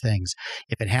and all these things.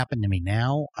 If it happened to me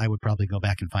now, I would probably go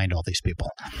back and find all these people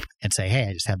and say, hey,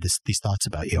 I just have these thoughts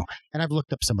about you. And I've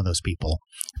looked up some of those people.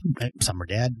 Some are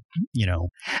dead,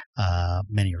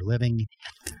 many are living.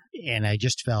 And I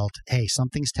just felt, hey,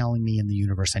 something's telling me in the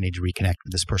universe I need to reconnect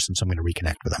with this person, so I'm going to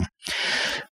reconnect with them.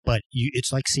 But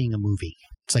it's like seeing a movie.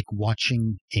 It's like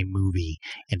watching a movie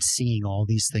and seeing all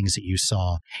these things that you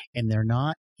saw, and they're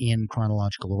not in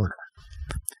chronological order.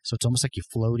 So it's almost like you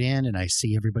float in, and I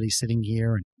see everybody sitting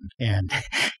here, and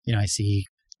I see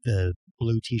the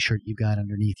blue T-shirt you got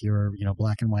underneath your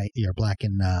black and white, your black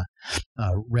and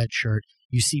red shirt.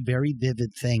 You see very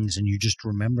vivid things, and you just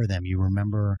remember them. You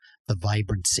remember the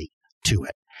vibrancy to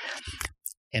it.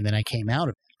 And then I came out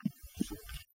of it.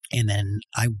 And then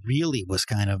I really was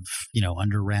kind of,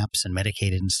 under wraps and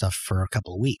medicated and stuff for a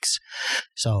couple of weeks.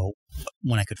 So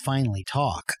when I could finally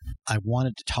talk, I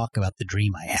wanted to talk about the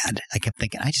dream I had. I kept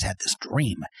thinking, I just had this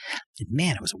dream. And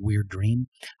man, it was a weird dream.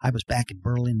 I was back in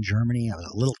Berlin, Germany. I was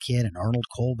a little kid, and Arnold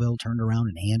Colville turned around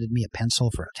and handed me a pencil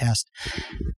for a test.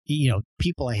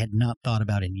 People I had not thought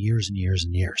about in years and years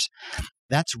and years.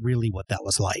 That's really what that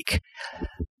was like.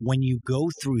 When you go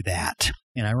through that,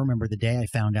 and I remember the day I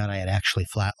found out I had actually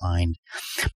flatlined,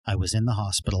 I was in the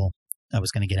hospital. I was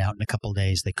going to get out in a couple of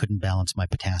days. They couldn't balance my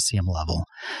potassium level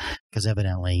because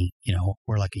evidently,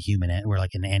 we're like we're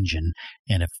like an engine.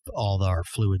 And if all our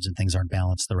fluids and things aren't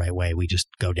balanced the right way, we just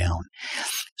go down.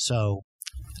 So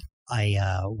I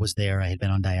was there. I had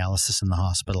been on dialysis in the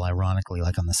hospital, ironically,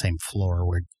 like on the same floor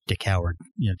where Dick Howard,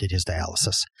 did his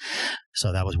dialysis.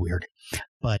 So that was weird.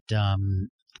 But I'm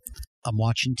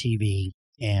watching TV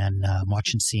and I'm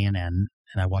watching CNN,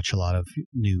 and I watch a lot of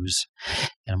news.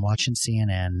 And I'm watching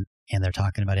CNN, and they're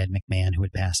talking about Ed McMahon, who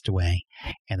had passed away.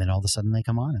 And then all of a sudden they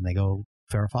come on and they go,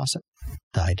 Farrah Fawcett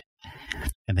died.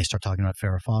 And they start talking about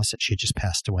Farrah Fawcett. She had just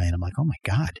passed away. And I'm like, oh my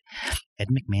God, Ed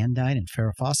McMahon died and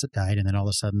Farrah Fawcett died. And then all of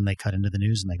a sudden they cut into the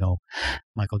news and they go,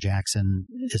 Michael Jackson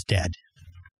is dead.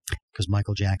 Because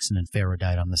Michael Jackson and Farrah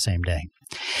died on the same day.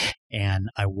 And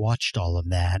I watched all of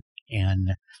that,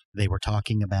 and they were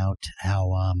talking about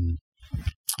how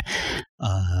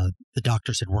the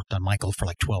doctors had worked on Michael for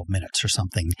like 12 minutes or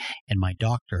something. And my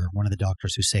doctor, one of the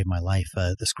doctors who saved my life,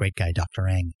 this great guy, Dr.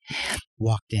 Eng,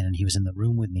 walked in, and he was in the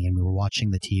room with me, and we were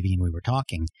watching the TV and we were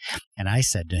talking. And I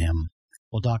said to him,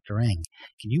 well, Dr. Eng,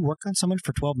 can you work on someone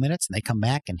for 12 minutes? And they come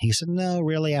back, and he said, no,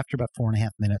 really, after about 4.5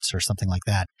 minutes or something like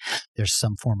that, there's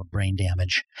some form of brain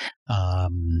damage.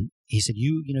 He said,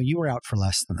 you were out for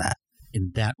less than that.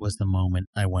 And that was the moment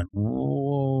I went,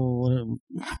 whoa,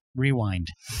 rewind.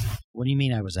 What do you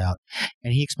mean I was out?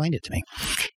 And he explained it to me.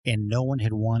 And no one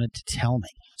had wanted to tell me.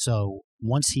 So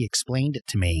once he explained it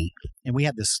to me, and we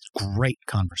had this great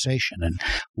conversation and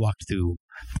walked through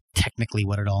technically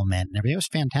what it all meant and everything. It was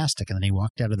fantastic. And then he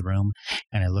walked out of the room,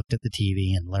 and I looked at the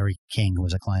TV, and Larry King, who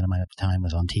was a client of mine at the time,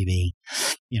 was on TV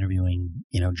interviewing,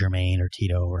 Jermaine or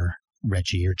Tito or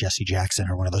Reggie or Jesse Jackson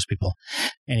or one of those people.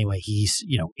 Anyway, he's,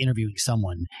 interviewing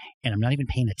someone, and I'm not even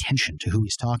paying attention to who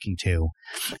he's talking to.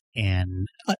 And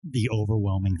the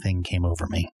overwhelming thing came over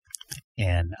me,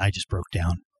 and I just broke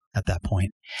down at that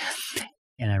point.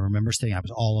 And I remember I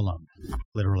was all alone,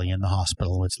 literally in the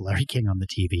hospital. It's Larry King on the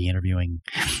TV interviewing,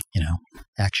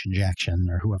 Action Jackson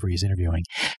or whoever he's interviewing.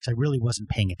 So I really wasn't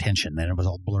paying attention, and it was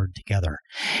all blurred together.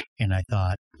 And I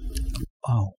thought,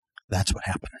 oh, that's what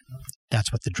happened.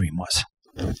 That's what the dream was.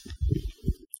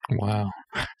 Wow.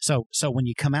 So when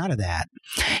you come out of that,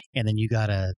 and then you got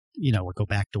to, go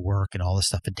back to work, and all this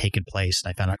stuff had taken place,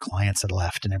 and I found out clients had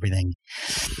left and everything.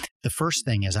 The first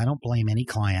thing is, I don't blame any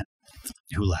client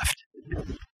who left.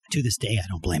 To this day, I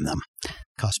don't blame them. It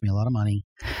cost me a lot of money.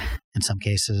 In some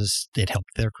cases, it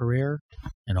helped their career.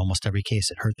 In almost every case,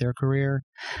 it hurt their career.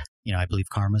 I believe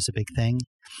karma is a big thing.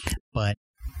 But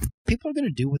people are going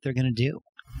to do what they're going to do.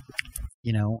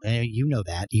 You know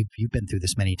that. You've been through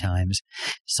this many times.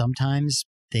 Sometimes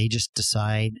they just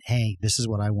decide, hey, this is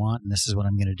what I want, and this is what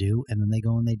I'm going to do. And then they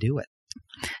go and they do it.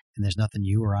 And there's nothing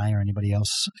you or I or anybody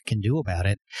else can do about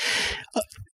it.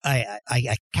 I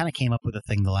kind of came up with a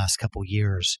thing the last couple of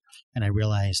years, and I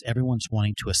realized everyone's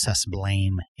wanting to assess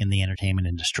blame in the entertainment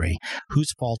industry.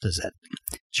 Whose fault is it?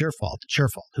 It's your fault. It's your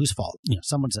fault. Whose fault?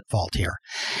 Someone's at fault here.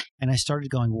 And I started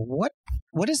going, well,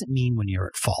 what does it mean when you're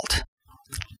at fault?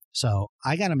 So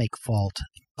I got to make fault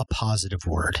a positive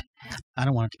word. I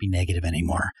don't want it to be negative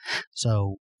anymore.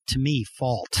 So to me,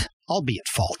 fault, albeit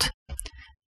fault,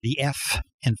 the F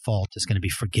in fault is going to be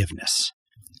forgiveness.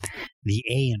 The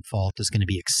A in fault is going to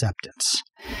be acceptance.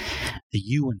 The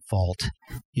U in fault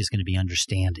is going to be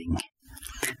understanding.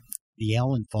 The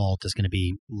L in fault is going to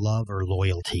be love or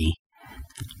loyalty.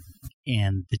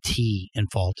 And the T in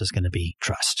fault is going to be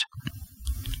trust.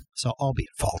 So I'll be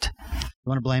at fault. You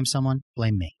want to blame someone?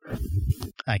 Blame me.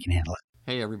 I can handle it.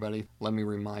 Hey everybody, let me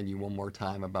remind you one more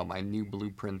time about my new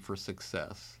Blueprint for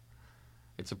Success.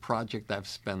 It's a project I've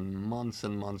spent months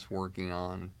and months working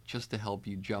on just to help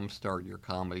you jumpstart your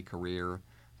comedy career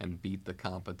and beat the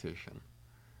competition.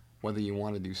 Whether you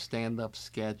want to do stand-up,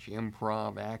 sketch,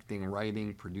 improv, acting,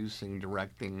 writing, producing,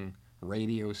 directing,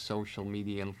 radio, social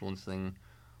media influencing,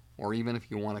 or even if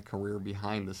you want a career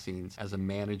behind the scenes as a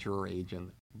manager or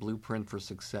agent, Blueprint for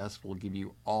Success will give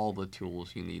you all the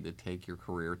tools you need to take your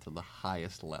career to the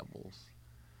highest levels.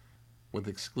 With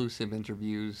exclusive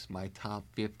interviews, my top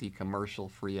 50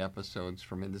 commercial-free episodes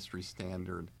from industry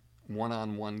standard,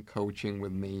 one-on-one coaching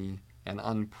with me, and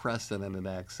unprecedented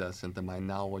access into my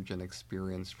knowledge and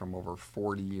experience from over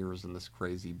 40 years in this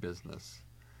crazy business.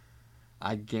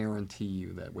 I guarantee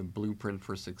you that with Blueprint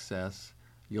for Success,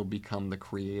 you'll become the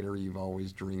creator you've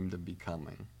always dreamed of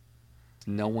becoming.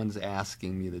 No one's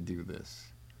asking me to do this.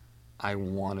 I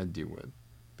want to do it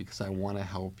because I want to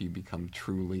help you become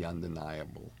truly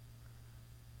undeniable.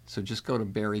 So just go to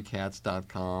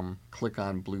barrykatz.com, click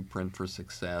on Blueprint for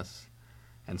Success,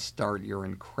 and start your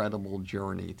incredible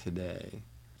journey today.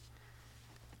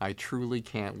 I truly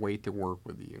can't wait to work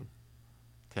with you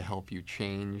to help you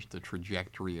change the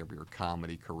trajectory of your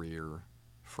comedy career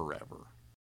forever.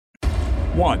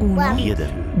 1,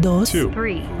 2,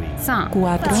 3, 4, 5,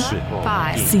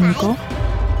 5,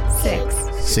 6.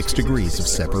 6 degrees of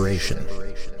separation.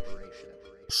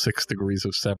 6 degrees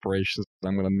of separation.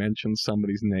 I'm going to mention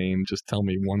somebody's name. Just tell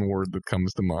me one word that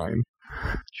comes to mind.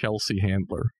 Chelsea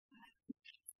Handler.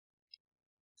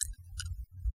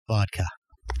 Vodka.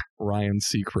 Ryan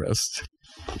Seacrest.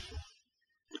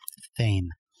 Fame.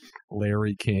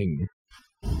 Larry King.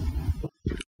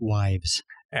 Wives.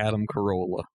 Adam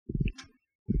Carolla.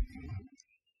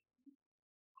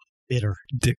 Bitter.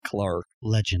 Dick Clark.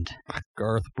 Legend.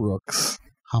 Garth Brooks.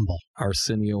 Humble.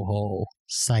 Arsenio Hall.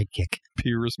 Sidekick.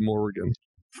 Piers Morgan.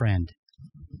 Friend.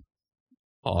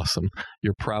 Awesome.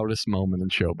 Your proudest moment in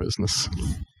show business.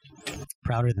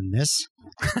 Prouder than this?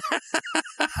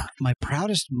 My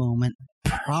proudest moment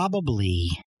probably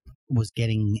was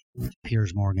getting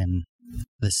Piers Morgan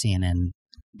the CNN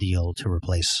deal to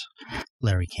replace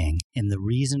Larry King. And the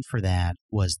reason for that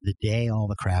was the day all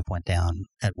the crap went down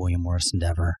at William Morris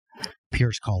Endeavor,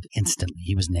 Piers called instantly.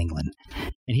 He was in England.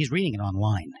 And he's reading it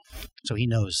online. So he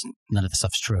knows none of the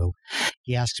stuff's true.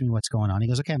 He asks me what's going on. He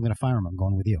goes, okay, I'm going to fire him. I'm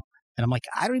going with you. And I'm like,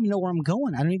 I don't even know where I'm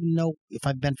going. I don't even know if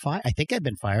I've been fired. I think I've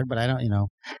been fired, but I don't,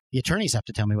 the attorneys have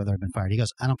to tell me whether I've been fired. He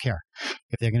goes, I don't care.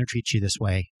 If they're going to treat you this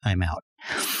way, I'm out.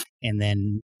 And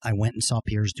then I went and saw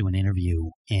Piers do an interview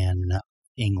in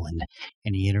England,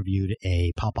 and he interviewed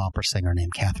a pop opera singer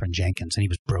named Catherine Jenkins, and he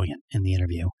was brilliant in the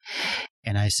interview.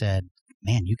 And I said,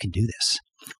 man, you can do this.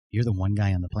 You're the one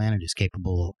guy on the planet who's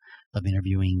capable of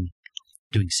doing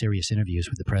serious interviews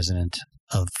with the president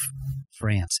of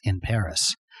France in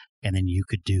Paris. And then you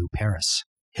could do Paris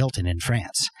Hilton in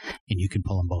France, and you can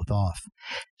pull them both off.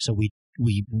 So we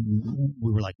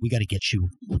were like, we got to get you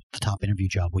the top interview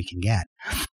job we can get.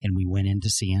 And we went into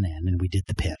CNN and we did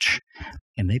the pitch,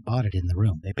 and they bought it in the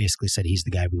room. They basically said, he's the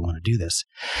guy we want to do this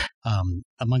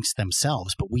amongst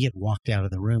themselves. But we had walked out of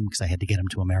the room because I had to get him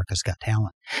to America's Got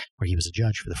Talent, where he was a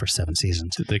judge for the first 7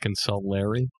 seasons. Did they consult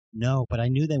Larry? No, but I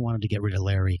knew they wanted to get rid of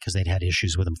Larry because they'd had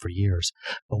issues with him for years.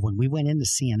 But when we went into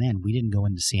CNN, we didn't go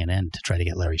into CNN to try to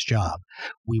get Larry's job.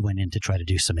 We went in to try to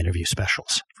do some interview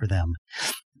specials for them.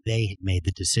 They had made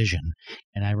the decision.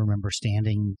 And I remember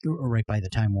standing right by the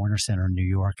Time Warner Center in New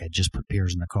York. I just put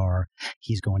Piers in the car.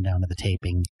 He's going down to the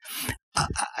taping.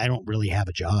 I don't really have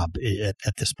a job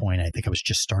at this point. I think I was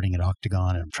just starting at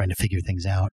Octagon, and I'm trying to figure things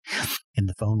out. And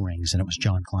the phone rings, and it was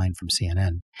John Klein from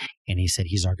CNN. And he said,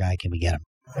 he's our guy. Can we get him?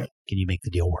 Can you make the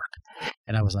deal work?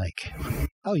 And I was like,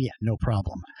 oh, yeah, no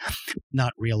problem.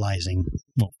 Not realizing,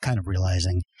 kind of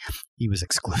realizing he was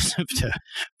exclusive to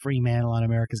Fremantle on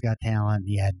America's Got Talent.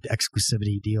 He had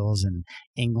exclusivity deals in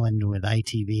England with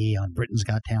ITV on Britain's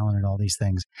Got Talent and all these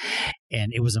things.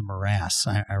 And it was a morass.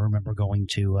 I remember going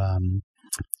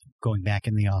back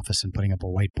in the office and putting up a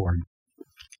whiteboard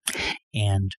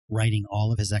and writing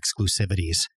all of his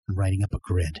exclusivities and writing up a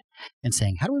grid and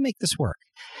saying, how do we make this work?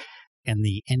 And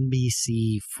the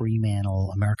NBC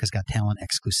Fremantle America's Got Talent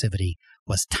exclusivity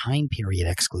was time period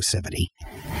exclusivity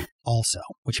also,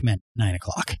 which meant 9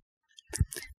 o'clock.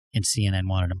 And CNN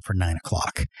wanted them for 9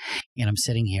 o'clock. And I'm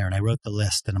sitting here and I wrote the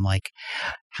list and I'm like,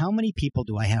 how many people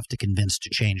do I have to convince to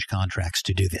change contracts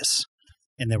to do this?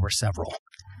 And there were several.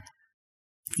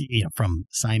 From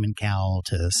Simon Cowell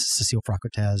to Cecile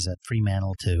Fracotez at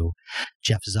Fremantle to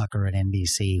Jeff Zucker at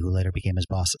NBC, who later became his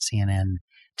boss at CNN,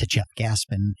 to Jeff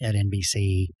Gaspin at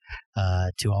NBC,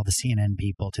 to all the CNN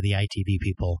people, to the ITV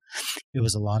people. It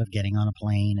was a lot of getting on a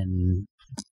plane and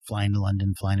flying to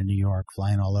London, flying to New York,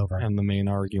 flying all over. And the main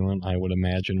argument, I would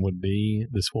imagine, would be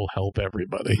this will help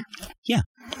everybody. Yeah.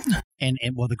 And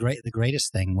well, the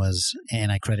greatest thing was, and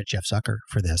I credit Jeff Zucker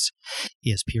for this,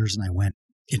 is Piers and I went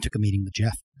and took a meeting with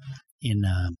Jeff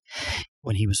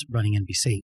when he was running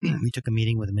NBC. We took a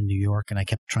meeting with him in New York, and I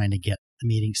kept trying to get the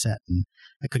meeting set, and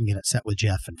I couldn't get it set with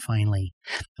Jeff. And finally,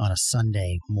 on a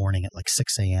Sunday morning at like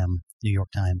 6 a.m. New York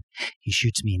time, he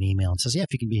shoots me an email and says, yeah,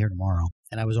 if you can be here tomorrow.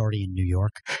 And I was already in New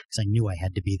York because I knew I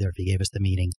had to be there if he gave us the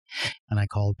meeting. And I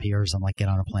called Piers. I'm like, get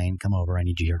on a plane, come over. I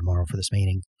need you here tomorrow for this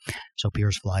meeting. So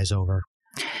Piers flies over,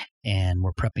 and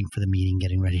we're prepping for the meeting,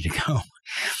 getting ready to go.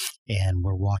 And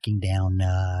we're walking down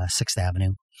 6th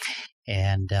Avenue,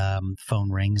 and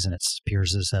phone rings, and it's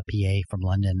Piers's PA from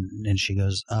London. And she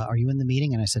goes, are you in the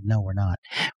meeting? And I said, no, we're not.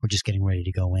 We're just getting ready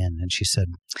to go in. And she said,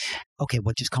 okay,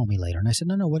 well, just call me later. And I said,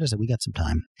 no, what is it? We got some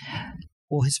time.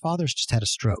 Well, his father's just had a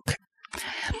stroke.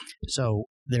 So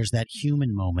there's that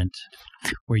human moment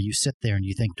where you sit there and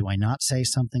you think, do I not say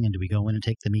something, and do we go in and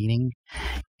take the meeting?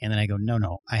 And then I go,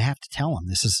 no, I have to tell him.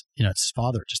 This is, it's his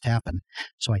father. It just happened.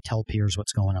 So I tell Piers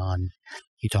what's going on.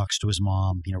 He talks to his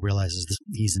mom, realizes that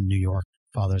he's in New York.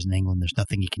 Father's in England. There's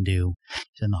nothing he can do.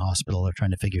 He's in the hospital. They're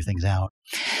trying to figure things out.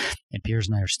 And Piers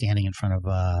and I are standing in front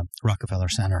of Rockefeller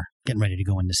Center, getting ready to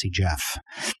go in to see Jeff.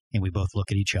 And we both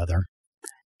look at each other.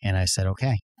 And I said,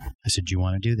 okay. I said, do you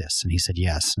want to do this? And he said,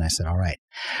 yes. And I said, all right.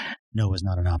 No is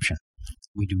not an option.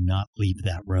 We do not leave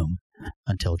that room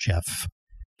until Jeff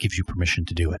gives you permission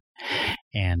to do it.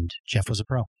 And Jeff was a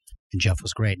pro. And Jeff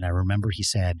was great. And I remember he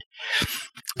said,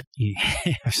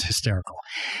 it was hysterical.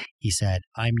 He said,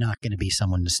 I'm not going to be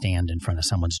someone to stand in front of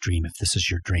someone's dream if this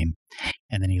is your dream.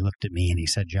 And then he looked at me and he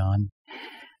said, John,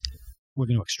 we're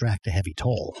going to extract a heavy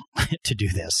toll to do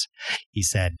this. He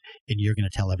said, and you're going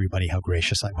to tell everybody how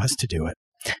gracious I was to do it.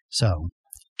 So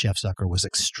Jeff Zucker was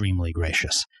extremely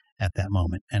gracious at that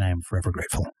moment, and I am forever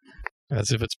grateful. As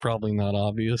if it's probably not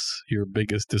obvious, your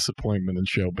biggest disappointment in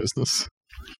show business.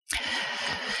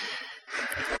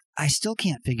 I still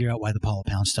can't figure out why the Paula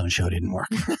Poundstone show didn't work.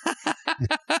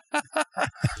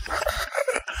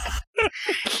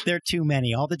 There are too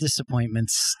many. All the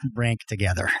disappointments rank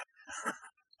together.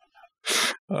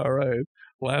 All right.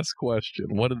 Last question.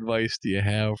 What advice do you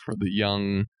have for the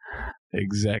young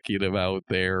executive out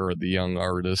there, or the young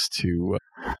artist who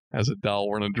has a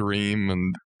dollar and a dream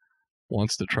and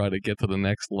wants to try to get to the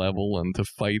next level and to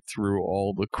fight through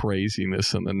all the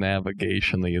craziness and the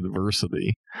navigation, the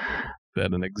adversity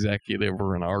that an executive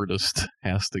or an artist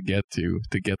has to get to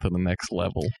the next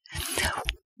level?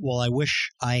 Well, I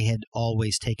wish I had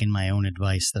always taken my own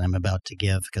advice that I'm about to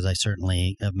give, because I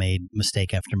certainly have made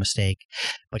mistake after mistake,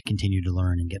 but continue to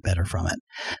learn and get better from it.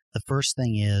 The first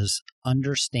thing is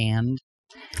understand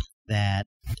that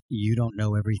you don't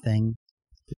know everything,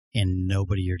 and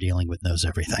nobody you're dealing with knows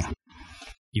everything.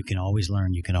 You can always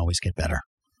learn. You can always get better.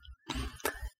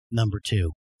 Number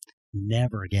 2,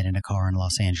 never get in a car in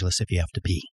Los Angeles if you have to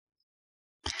pee.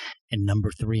 And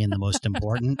number 3, and the most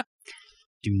important,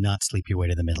 do not sleep your way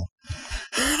to the middle.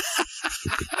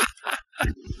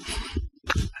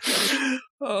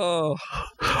 Oh,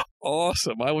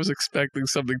 awesome. I was expecting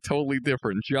something totally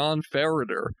different. John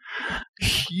Ferriter,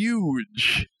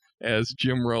 huge, as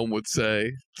Jim Rome would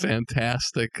say.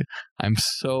 Fantastic. I'm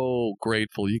so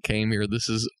grateful you came here. This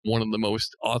is one of the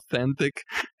most authentic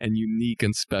and unique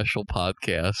and special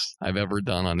podcasts I've ever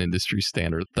done on Industry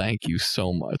Standard. Thank you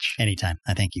so much. Anytime.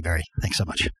 I thank you, Barry. Thanks so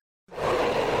much.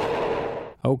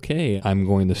 Okay, I'm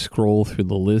going to scroll through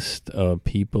the list of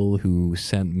people who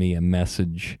sent me a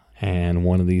message, and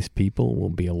one of these people will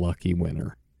be a lucky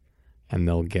winner. And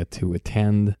they'll get to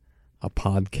attend a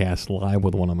podcast live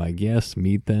with one of my guests,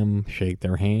 meet them, shake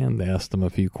their hand, ask them a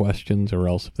few questions, or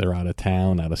else if they're out of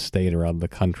town, out of state, or out of the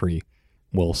country,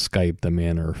 we'll Skype them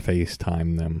in or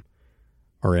FaceTime them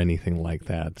or anything like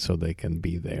that so they can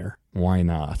be there. Why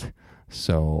not?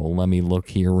 So let me look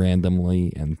here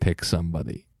randomly and pick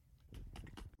somebody.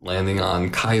 Landing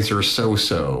on Kaiser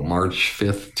Soso, March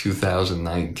 5th,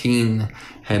 2019.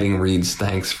 Heading reads,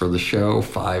 thanks for the show,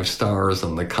 5 stars,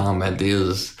 and the comment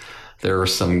is, there are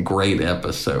some great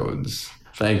episodes.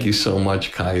 Thank you so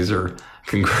much, Kaiser.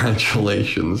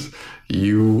 Congratulations.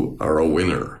 You are a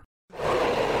winner.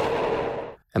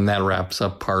 And that wraps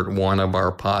up part 1 of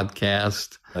our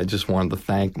podcast. I just wanted to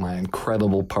thank my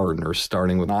incredible partners,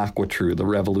 starting with AquaTrue, the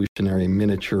revolutionary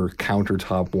miniature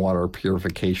countertop water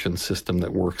purification system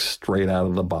that works straight out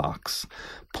of the box.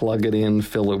 Plug it in,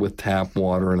 fill it with tap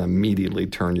water, and immediately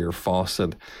turn your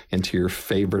faucet into your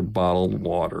favorite bottled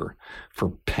water for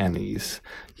pennies.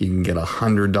 You can get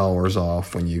 $100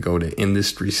 off when you go to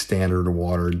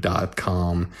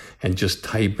industrystandardwater.com and just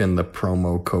type in the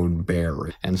promo code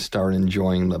BARRY and start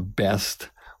enjoying the best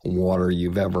water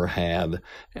you've ever had,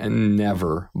 and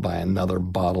never buy another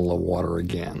bottle of water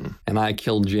again. And I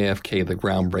Killed JFK, the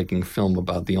groundbreaking film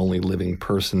about the only living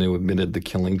person who admitted to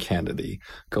killing Kennedy.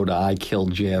 Go to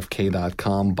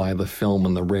ikilledjfk.com, buy the film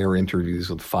and the rare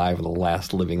interviews with 5 of the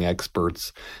last living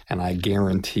experts, and I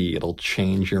guarantee it'll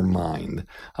change your mind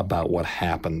about what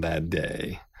happened that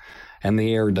day. And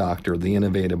the Air Doctor, the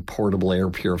innovative portable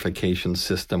air purification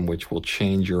system which will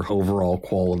change your overall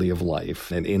quality of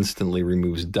life. It instantly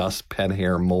removes dust, pet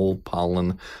hair, mold,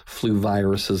 pollen, flu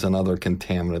viruses, and other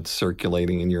contaminants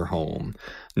circulating in your home.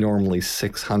 Normally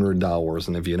 $600,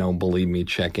 and if you don't believe me,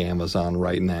 check Amazon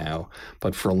right now.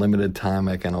 But for a limited time,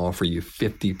 I can offer you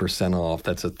 50% off.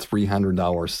 That's a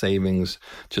 $300 savings.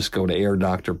 Just go to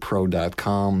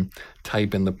airdoctorpro.com,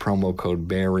 type in the promo code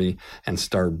BARRY, and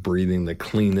start breathing the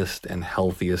cleanest and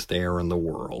healthiest air in the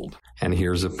world. And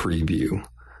here's a preview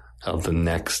of the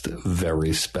next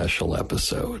very special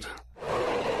episode.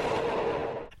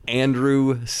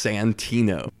 Andrew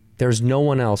Santino. There's no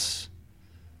one else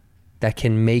that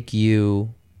can make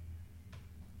you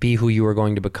be who you are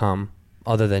going to become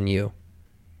other than you.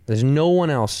 There's no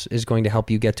one else is going to help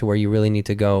you get to where you really need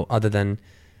to go other than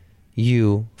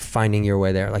you finding your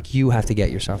way there. Like, you have to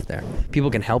get yourself there. People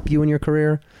can help you in your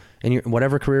career, in your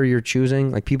whatever career you're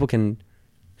choosing. Like, people can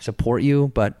support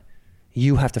you, but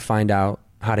you have to find out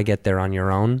how to get there on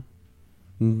your own.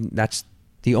 That's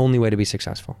the only way to be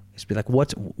successful. Is to be like,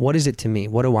 what is it to me?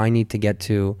 What do I need to get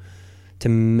to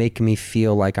make me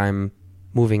feel like I'm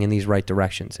moving in these right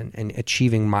directions and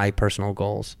achieving my personal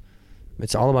goals?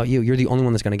 It's all about you. You're the only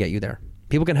one that's going to get you there.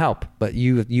 People can help, but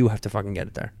you have to fucking get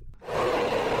it there.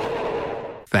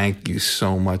 Thank you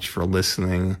so much for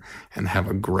listening, and have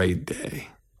a great day.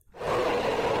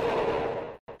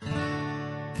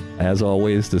 As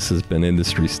always, this has been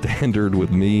Industry Standard with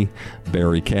me,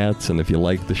 Barry Katz. And if you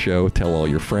like the show, tell all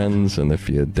your friends. And if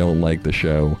you don't like the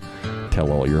show,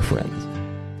 tell all your friends.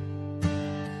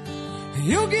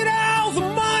 You get all the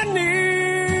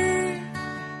money,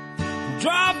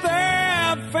 drive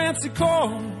that fancy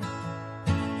car.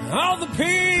 All the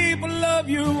people love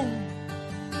you,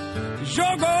 'cause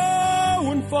you're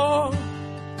going far.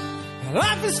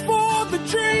 Life is for the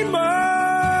dreamers,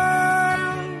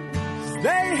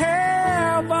 they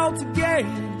have all to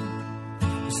gain.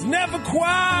 It's never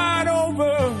quite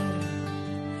over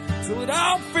till it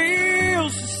all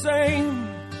feels the same.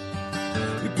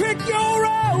 You pick your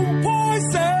own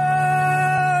poison,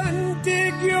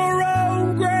 dig your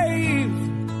own grave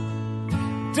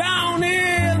down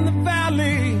in the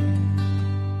valley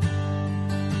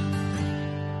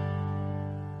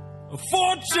of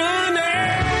fortune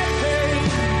and pain.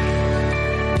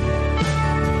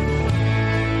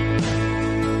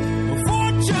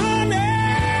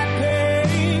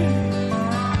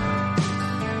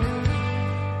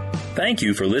 Thank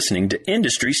you for listening to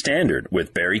Industry Standard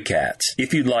with Barry Katz.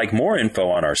 If you'd like more info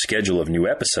on our schedule of new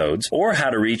episodes or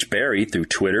how to reach Barry through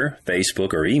Twitter,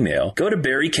 Facebook, or email, go to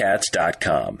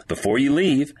barrykatz.com. Before you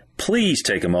leave, please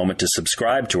take a moment to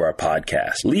subscribe to our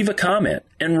podcast, leave a comment,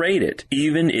 and rate it,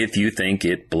 even if you think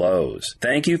it blows.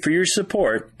 Thank you for your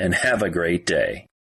support, and have a great day.